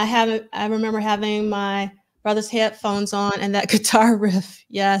 I remember having my brother's headphones on and that guitar riff.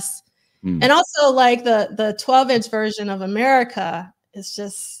 Yes. And also like the 12-inch version of America is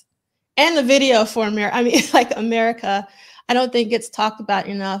just, and the video for America. I mean, like America, I don't think it's talked about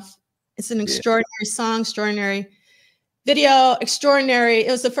enough. It's an extraordinary song, extraordinary video, extraordinary. It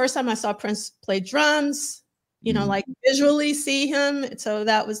was the first time I saw Prince play drums, like visually see him. So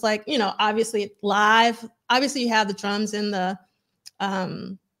that was like, obviously live. Obviously you have the drums in the,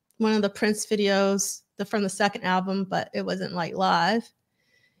 one of the Prince videos from the second album, but it wasn't like live.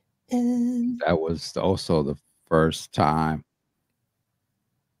 And that was also the first time.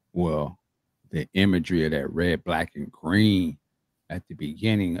 Well, the imagery of that red, black, and green at the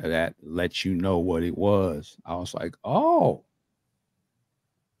beginning of that lets you know what it was. I was like, oh,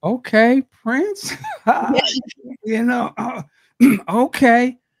 okay, Prince.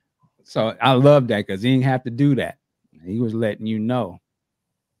 Okay. So I love that because he didn't have to do that. He was letting you know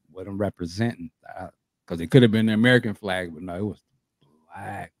what I'm representing. Because it could have been the American flag, but no, it was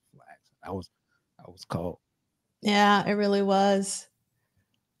black. That was cold. Yeah, it really was.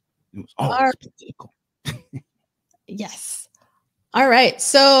 It was always political. Yes. All right.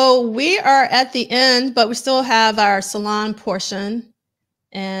 So we are at the end, but we still have our salon portion.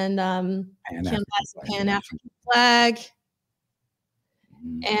 And Kim has a Pan-African flag.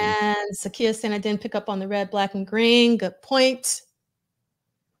 And Sakia saying I didn't pick up on the red, black, and green. Good point.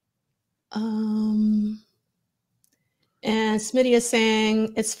 And Smitty is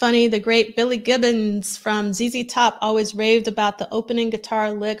saying, it's funny, the great Billy Gibbons from ZZ Top always raved about the opening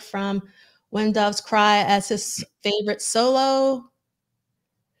guitar lick from When Doves Cry as his favorite solo.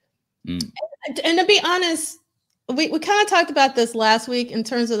 And to be honest, we kind of talked about this last week in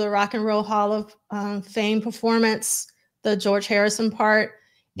terms of the Rock and Roll Hall of Fame performance, the George Harrison part.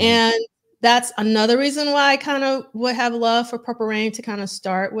 And that's another reason why I kind of would have love for Purple Rain to kind of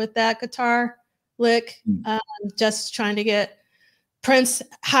start with that guitar lick, just trying to get Prince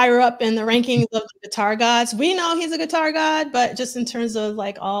higher up in the rankings of the guitar gods. We know he's a guitar god, but just in terms of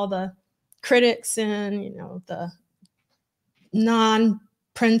like all the critics and the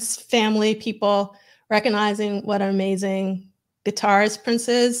non-Prince family people recognizing what an amazing guitarist Prince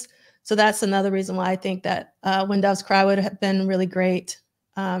is. So that's another reason why I think that When Doves Cry would have been really great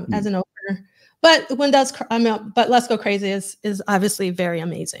as an opener. But but Let's Go Crazy is obviously very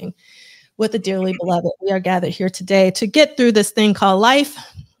amazing. With the dearly beloved, we are gathered here today to get through this thing called life.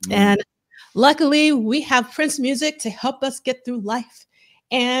 And luckily, we have Prince music to help us get through life.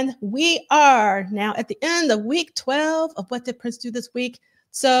 And we are now at the end of week 12 of What Did Prince Do This Week?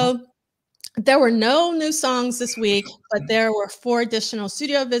 So there were no new songs this week, but there were 4 additional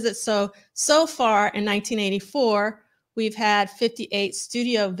studio visits. So far in 1984, we've had 58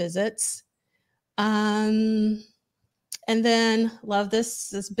 studio visits. And then, love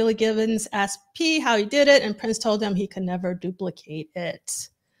this Billy Gibbons asked P how he did it, and Prince told him he could never duplicate it.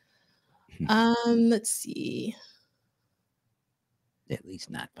 Let's see. At least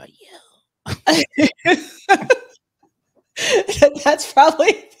not by you. That's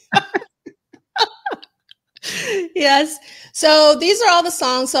probably... Yes. So these are all the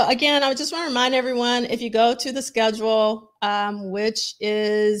songs. So again, I just want to remind everyone, if you go to the schedule, which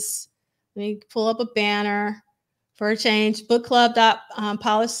is, let me pull up a banner for a change,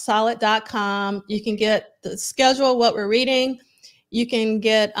 bookclub.polishedsolid.com. You can get the schedule, what we're reading. You can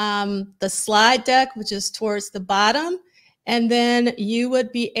get the slide deck, which is towards the bottom. And then you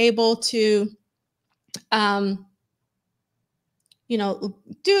would be able to,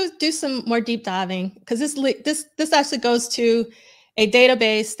 do some more deep diving, because this actually goes to a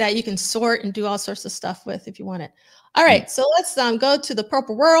database that you can sort and do all sorts of stuff with if you want it. All right, so let's go to the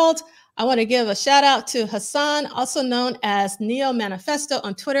Purple World. I want to give a shout out to Hassan, also known as Neo Manifesto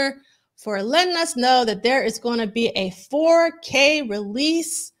on Twitter, for letting us know that there is going to be a 4K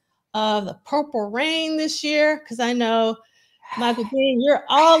release of the Purple Rain this year, because I know, Michael Dean, you're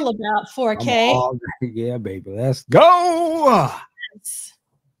all about 4K. Yeah, baby, let's go.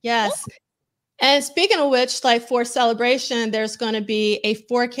 Yes. And speaking of which, like for Celebration, there's going to be a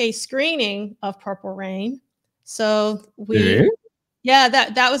 4K screening of Purple Rain. So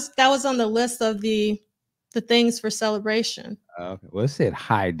that was on the list of the things for Celebration. Okay, well, it said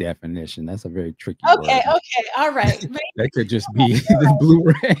high definition. That's a very tricky word. Okay, all right. That could just be the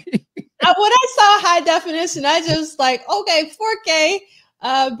Blu-ray. When I saw high definition, I just like, okay, 4K.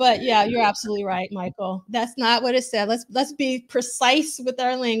 But yeah, you're absolutely right, Michael. That's not what it said. Let's be precise with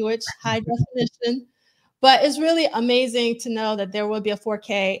our language, high definition. But it's really amazing to know that there will be a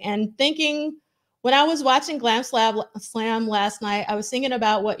 4K. And thinking, when I was watching Glam Slam last night, I was thinking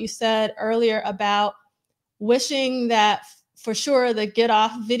about what you said earlier about wishing that for sure the Get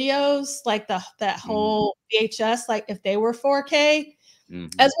Off videos, like that whole VHS, like if they were 4K,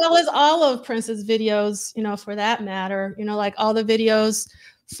 as well as all of Prince's videos, for that matter, like all the videos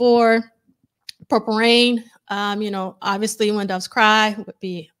for Purple Rain, obviously When Doves Cry would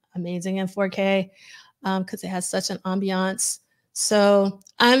be amazing in 4K because it has such an ambiance. So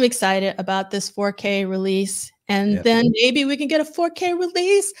I'm excited about this 4K release. And then maybe we can get a 4K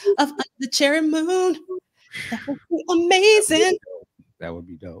release of Under the Cherry Moon. That would be amazing. That would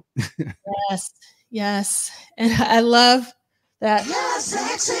be dope. Yes. And I love that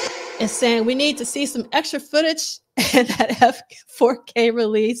it's saying we need to see some extra footage and that 4K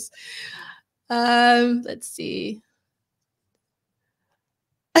release. Let's see.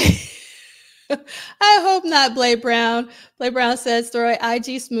 I hope not, Blade Brown. Blade Brown says throw an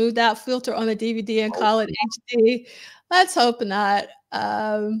IG smoothed out filter on the DVD and call it HD. Let's hope not.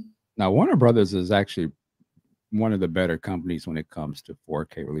 Now, Warner Brothers is actually one of the better companies when it comes to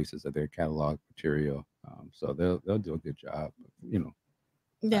 4K releases of their catalog material. So they'll do a good job.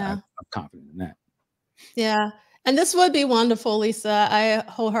 Yeah, I'm confident in that. Yeah. And this would be wonderful, Lisa. I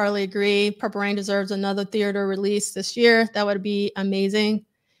wholeheartedly agree. Purple Rain deserves another theater release this year. That would be amazing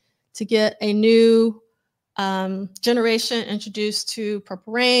to get a new generation introduced to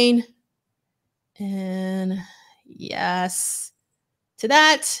Purple Rain. And yes, to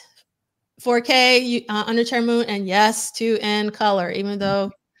that, 4K, Under Cherry Moon, and yes, to in color, even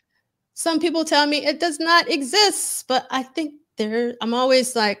though some people tell me it does not exist, but I think I'm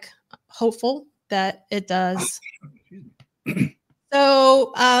always like hopeful that it does.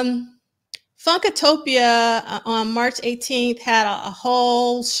 So Funkatopia on March 18th had a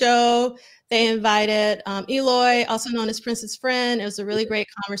whole show. They invited Eloy, also known as Prince's friend. It was a really great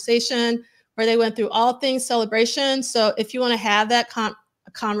conversation where they went through all things Celebration. So if you want to have that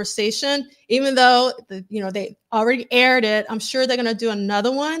conversation, even though they already aired it, I'm sure they're going to do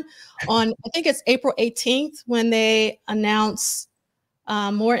another one on, I think it's April 18th when they announce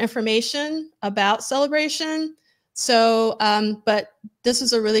more information about Celebration. So, but this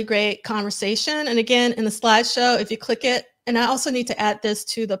was a really great conversation. And again, in the slideshow, if you click it, And I also need to add this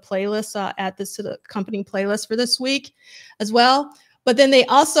to the playlist. So I'll add this to the company playlist for this week as well. But then they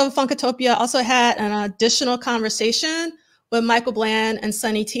also, Funkatopia also had an additional conversation with Michael Bland and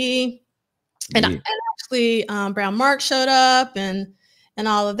Sonny T. And, Yeah. and actually Brown Mark showed up and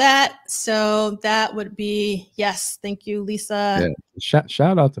all of that. So that would be, yes, thank you, Lisa. Yeah.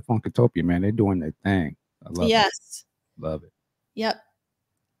 Shout out to Funkatopia, man. They're doing their thing. I love it. Yes. Love it. Yep.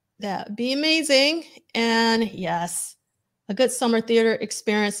 That would be amazing. And yes, a good summer theater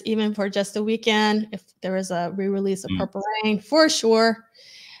experience, even for just a weekend, if there is a re-release of Purple Rain, for sure.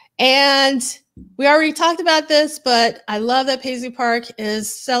 And we already talked about this, but I love that Paisley Park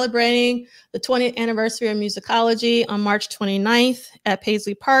is celebrating the 20th anniversary of musicology on March 29th at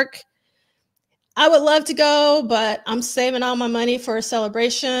Paisley Park. I would love to go, but I'm saving all my money for a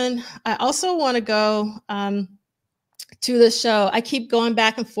celebration. I also want to go to the show. I keep going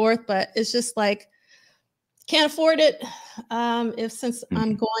back and forth, but it's just like, can't afford it since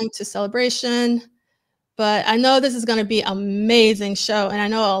I'm going to celebration. But I know this is going to be an amazing show, and I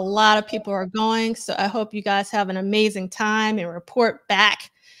know a lot of people are going. So I hope you guys have an amazing time and report back.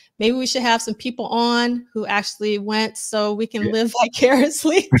 Maybe we should have some people on who actually went so we can live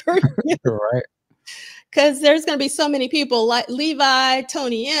vicariously through you. Right. Because there's going to be so many people like Levi,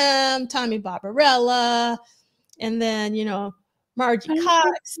 Tony M, Tommy Barbarella, and then, you know, Margie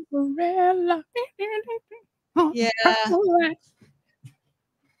Cox. Yeah.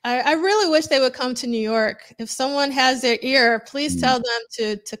 I really wish they would come to New York. If someone has their ear, please tell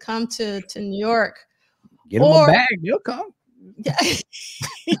them to come to New York. Get them a bag. You'll come. Yeah.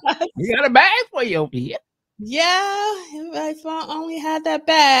 We got a bag for you over here. Yeah. If I only had that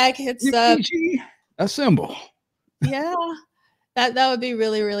bag, it's a symbol. Yeah. That would be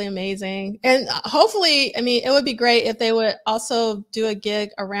really, really amazing. And hopefully, I mean, it would be great if they would also do a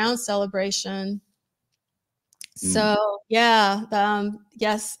gig around Celebration. So yeah,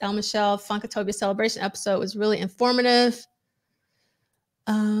 yes, El Michelle Funkatopia Celebration episode was really informative.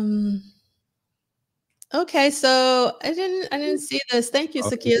 Okay, so I didn't see this. Thank you,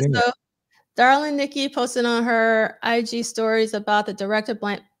 Sakia. So darling Nikki posted on her IG stories about the director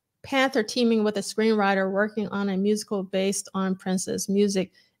Black Panther teaming with a screenwriter working on a musical based on Prince's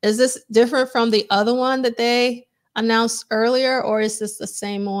music. Is this different from the other one that they announced earlier, or is this the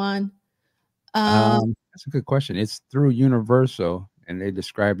same one? That's a good question. It's through Universal, and they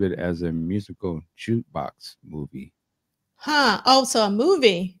described it as a musical jukebox movie. Huh. Oh, so a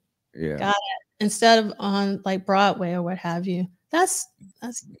movie. Yeah. Got it. Instead of on like Broadway or what have you. That's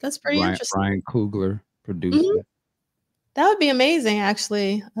pretty interesting. Ryan Coogler produced it. That would be amazing,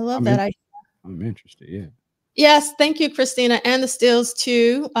 actually. I love that idea. I'm interested, yeah. Yes, thank you, Christina. And the Stills,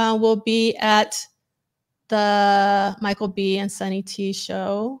 too, will be at the Michael B. and Sonny T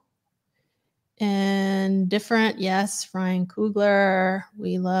show. And different, yes, Ryan Coogler.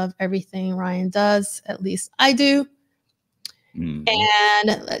 We love everything Ryan does, at least I do. And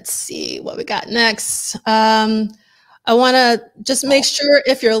let's see what we got next. I want to just make sure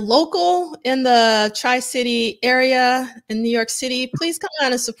if you're local in the Tri-City area in New York City, please come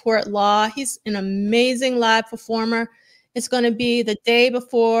out and support Law. He's an amazing live performer. It's going to be the day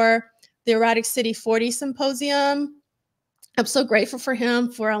before the Erotic City 40 Symposium. I'm so grateful for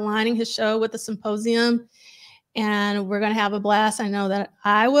him for aligning his show with the symposium. And we're going to have a blast. I know that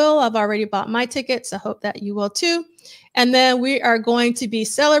I will. I've already bought my tickets. I hope that you will too. And then we are going to be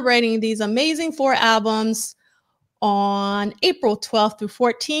celebrating these amazing 4 albums on April 12th through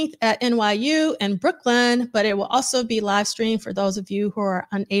 14th at NYU in Brooklyn, but it will also be live streamed for those of you who are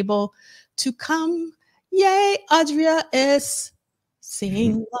unable to come. Yay, Adria is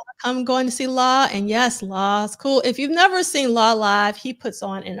seeing Law. I'm going to see Law, and yes, Law is cool. If you've never seen Law live, he puts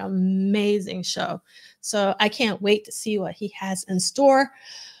on an amazing show. So I can't wait to see what he has in store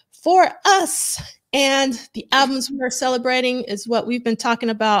for us. And the albums we're celebrating is what we've been talking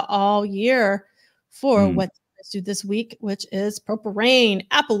about all year for what to do this week, which is Purple Rain,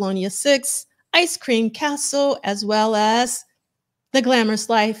 Apollonia 6, Ice Cream Castle, as well as The Glamorous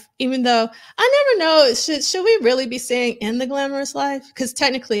Life. Even though I never know, should we really be saying In the Glamorous Life? Because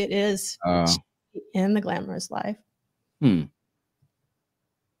technically it is In the Glamorous Life. The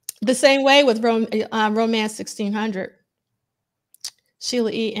same way with Romance 1600.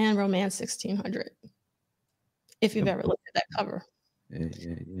 Sheila E. and Romance 1600. If you've ever looked at that cover.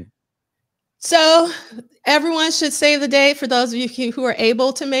 Yeah. So everyone should save the date for those of you who are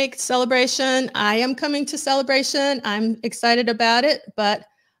able to make Celebration. I am coming to Celebration. I'm excited about it, but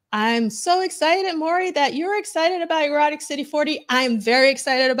I'm so excited, Maury, that you're excited about Erotic City 40. I'm very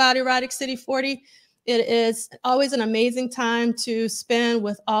excited about Erotic City 40. It is always an amazing time to spend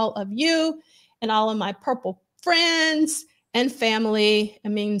with all of you and all of my purple friends. and family. It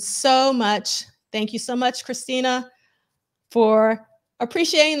means so much. Thank you so much, Christina, for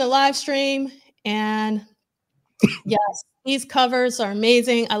appreciating the live stream. And yes, these covers are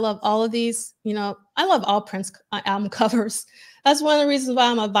amazing. I love all of these. You know, I love all Prince album covers. That's one of the reasons why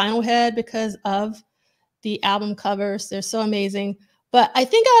I'm a vinyl head, because of the album covers. They're so amazing. But I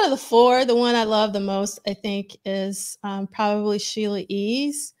think out of the four, the one I love the most, I think, is probably Sheila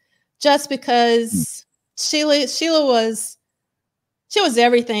E.'s, just because Sheila was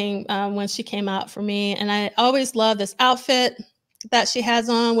everything when she came out for me. And I always love this outfit that she has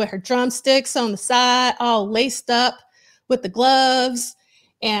on with her drumsticks on the side, all laced up with the gloves.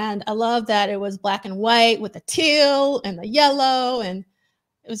 And I love that it was black and white with the teal and the yellow, and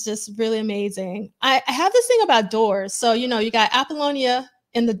it was just really amazing. I have this thing about doors. So, you know, you got Apollonia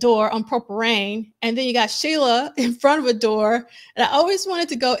in the door on Purple Rain, and then you got Sheila in front of a door. And I always wanted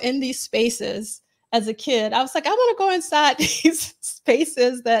to go in these spaces as a kid. I was like, I want to go inside these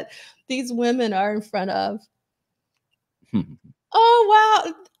spaces that these women are in front of. Oh,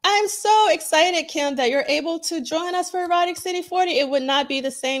 wow. I'm so excited, Kim, that you're able to join us for Erotic City 40. It would not be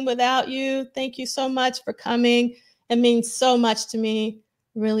the same without you. Thank you so much for coming. It means so much to me.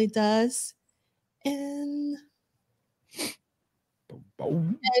 Really does. And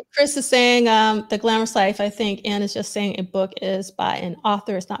Chris is saying The Glamorous Life. I think Ann is just saying a book is by an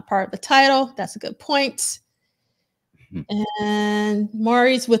author. It's not part of the title. That's a good point. And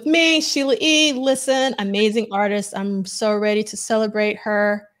Maury's with me. Sheila E. Listen, amazing artist. I'm so ready to celebrate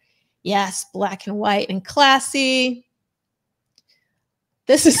her. Yes, black and white and classy.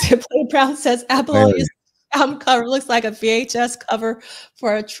 This is Play Brown says Apollonia's album cover looks like a VHS cover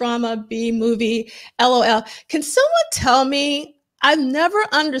for a trauma B movie. LOL. Can someone tell me? I've never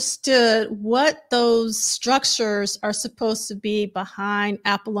understood what those structures are supposed to be behind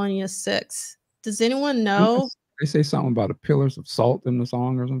Apollonia 6. Does anyone know? They say something about the pillars of salt in the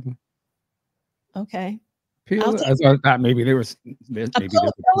song or something. Okay. Maybe there was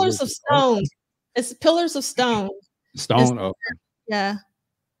pillars of stone. It's pillars of stone. Stone. Okay. Yeah.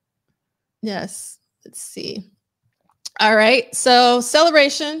 Yes. Let's see. All right. So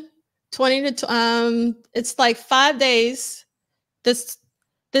celebration 20 to it's like 5 days this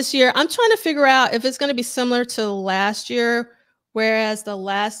year. I'm trying to figure out if it's going to be similar to last year, whereas the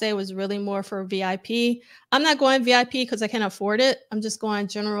last day was really more for VIP. I'm not going VIP because I can't afford it. I'm just going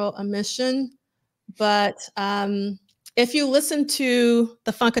general admission. But if you listen to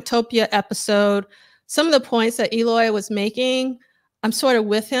the Funkatopia episode, some of the points that Eloy was making, I'm sort of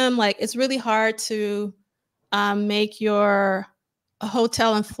with him. Like, it's really hard to make your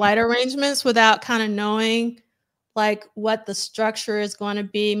hotel and flight arrangements without kind of knowing like what the structure is going to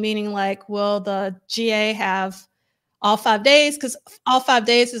be, meaning like, will the GA have all 5 days? Because all 5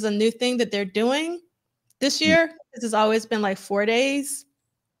 days is a new thing that they're doing this year. This has always been like 4 days.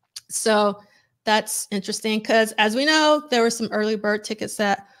 So that's interesting because, as we know, there were some early bird tickets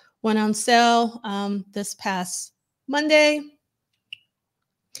that went on sale this past Monday.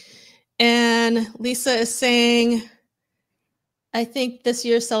 And Lisa is saying, I think this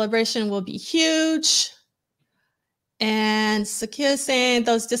year's celebration will be huge. And Sakia is saying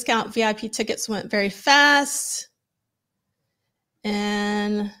those discount VIP tickets went very fast.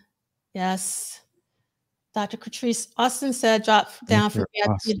 And yes, Dr. Catrice Austin said drop down for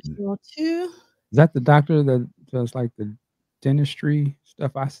VIP too. Is that the doctor that does like the dentistry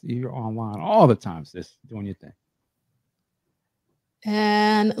stuff? I see you online all the time, sis, doing your thing.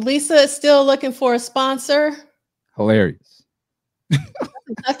 And Lisa is still looking for a sponsor. Hilarious.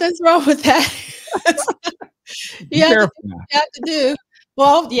 Nothing's wrong with that. You have to do.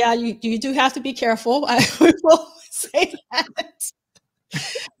 Well, yeah, you do have to be careful. I will say that.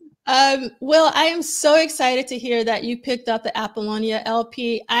 Will, I am so excited to hear that you picked up the Apollonia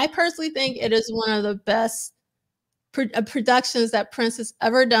LP. I personally think it is one of the best productions that Prince has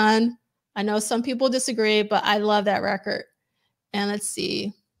ever done. I know some people disagree, but I love that record. And let's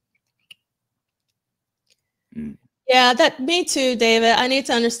see. Yeah, me too, David. I need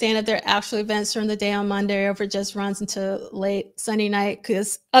to understand if there are actual events during the day on Monday or if it just runs into late Sunday night,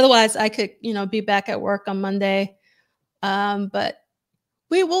 because otherwise I could, be back at work on Monday. But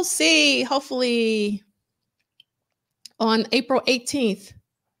we will see, hopefully, on April 18th.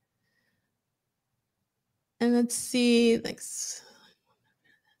 And let's see, thanks.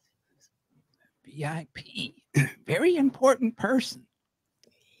 VIP, very important person.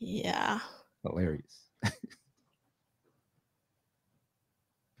 Yeah. Hilarious.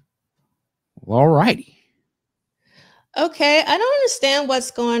 Well, all righty. Okay, I don't understand what's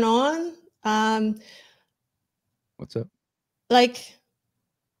going on. What's up?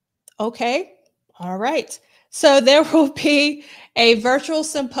 Okay, all right. So there will be a virtual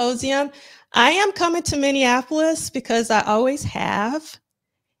symposium. I am coming to Minneapolis because I always have,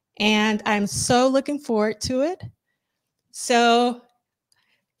 and I'm so looking forward to it. So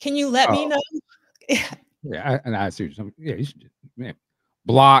can you let me know? Yeah, I see. Yeah, you should just, man,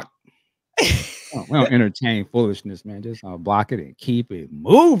 block. We don't entertain foolishness, man. Just block it and keep it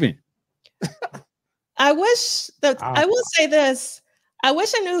moving. I wish that I will say this. I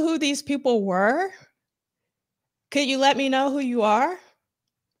wish I knew who these people were. Could you let me know who you are?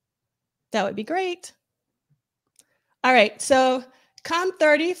 That would be great. All right, so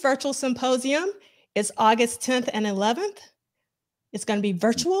COM30 Virtual Symposium is August 10th and 11th. It's going to be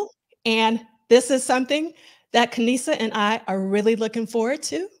virtual, and this is something that Kanisa and I are really looking forward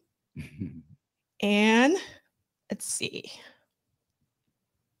to. And let's see.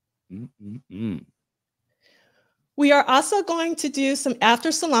 We are also going to do some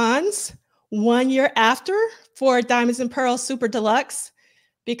after salons 1 year after for Diamonds and Pearls Super Deluxe,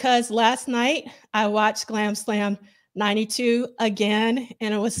 because last night I watched Glam Slam 92 again,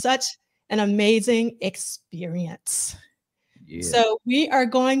 and it was such an amazing experience. Yeah. So we are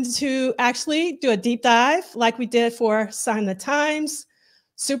going to actually do a deep dive like we did for Sign the Times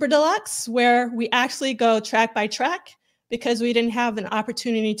Super Deluxe, where we actually go track by track, because we didn't have an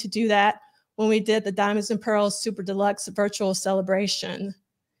opportunity to do that when we did the Diamonds and Pearls Super Deluxe virtual celebration.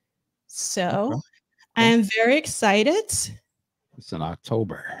 So I am very excited. It's in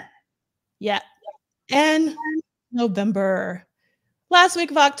October. Yeah. And November. Last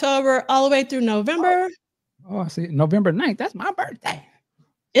week of October, all the way through November. Oh, I see. November 9th. That's my birthday.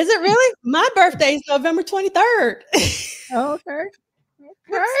 Is it really? My birthday is November 23rd. Oh, okay.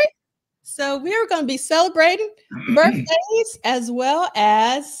 Okay. So we are going to be celebrating birthdays as well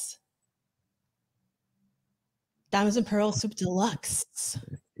as Diamonds and Pearls Super Deluxe.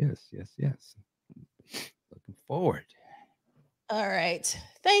 Yes. Looking forward. All right.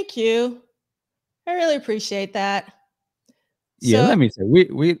 Thank you. I really appreciate that. Yeah, so, let me say,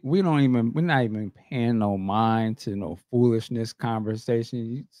 we're not even paying no mind to no foolishness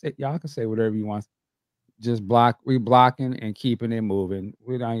conversation. Y'all can say whatever you want. Just we blocking and keeping it moving.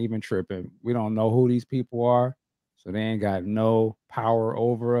 We're not even tripping. We don't know who these people are, so they ain't got no power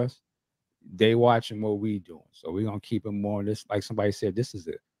over us. They watching what we doing, so we're gonna keep them more. This, like somebody said, this is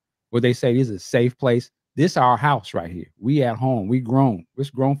what they say. This is a safe place. This is our house right here. We at home. We grown. This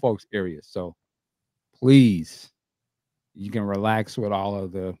grown folks area. So please, you can relax with all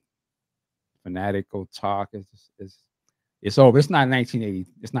of the fanatical talk. It's over. It's not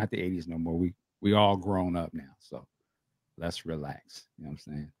 1980. It's not the 80s no more. We all grown up now. So let's relax. You know what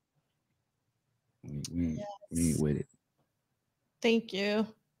I'm saying? We ain't with it. Thank you.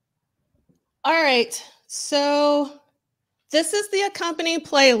 All right. So this is the accompanying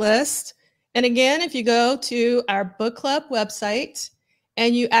playlist. And again, if you go to our book club website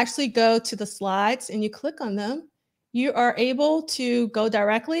and you actually go to the slides and you click on them, you are able to go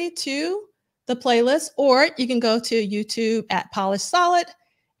directly to the playlist, or you can go to YouTube at Polished Solid.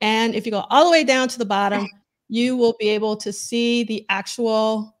 And if you go all the way down to the bottom, you will be able to see the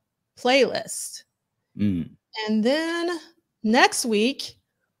actual playlist. And then next week,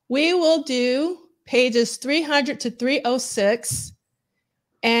 we will do pages 300 to 306.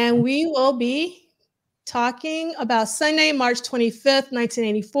 And we will be talking about Sunday, March 25th,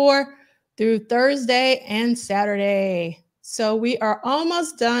 1984 through Thursday and Saturday. So we are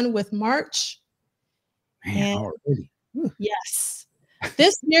almost done with March. Man, already. Yes.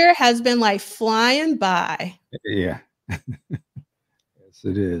 This year has been like flying by. Yeah. Yes,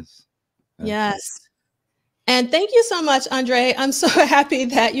 it is. Yes. And thank you so much, Andre. I'm so happy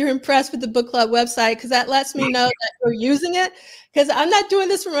that you're impressed with the book club website, because that lets me know that you're using it, because I'm not doing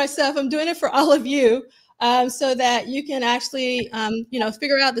this for myself. I'm doing it for all of you, so that you can actually,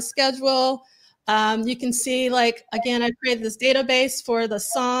 figure out the schedule. You can see, like, again, I created this database for the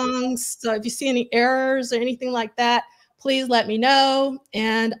songs. So if you see any errors or anything like that, please let me know.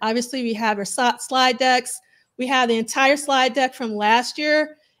 And obviously we have our slide decks. We have the entire slide deck from last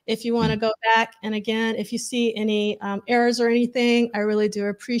year. If you want to go back, and again, if you see any errors or anything, I really do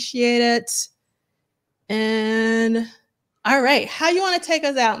appreciate it. And all right, how you want to take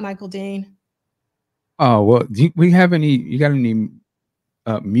us out, Michael Dean? Oh, well, we have any? You got any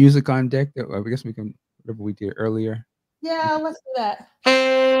music on deck? I guess we can, whatever we did earlier. Yeah, let's do that.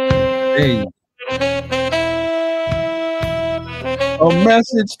 Hey. A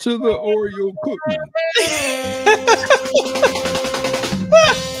message to the Oreo cookie.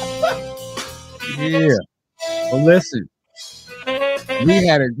 Yeah. Well, listen, we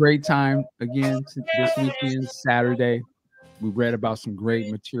had a great time again this weekend, Saturday. We read about some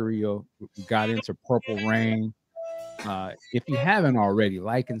great material. We got into Purple Rain. If you haven't already,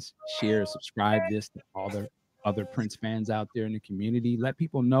 like and share, subscribe this to all the other Prince fans out there in the community. Let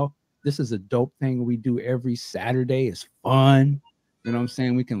people know this is a dope thing we do every Saturday. It's fun. You know what I'm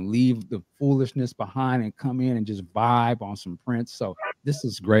saying? We can leave the foolishness behind and come in and just vibe on some Prince. So this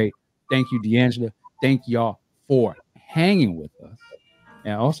is great. Thank you, D'Angelo. Thank y'all for hanging with us.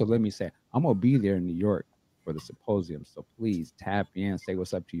 And also, let me say, I'm going to be there in New York for the symposium. So please tap in, say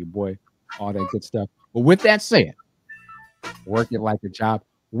what's up to your boy, all that good stuff. But with that said, work it like a job.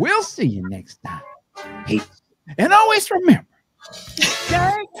 We'll see you next time. Peace. And always remember,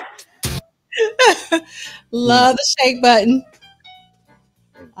 love the shake button.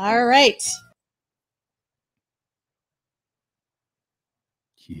 All right.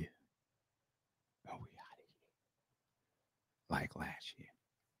 Yeah. Oh, we out of here. Like last year.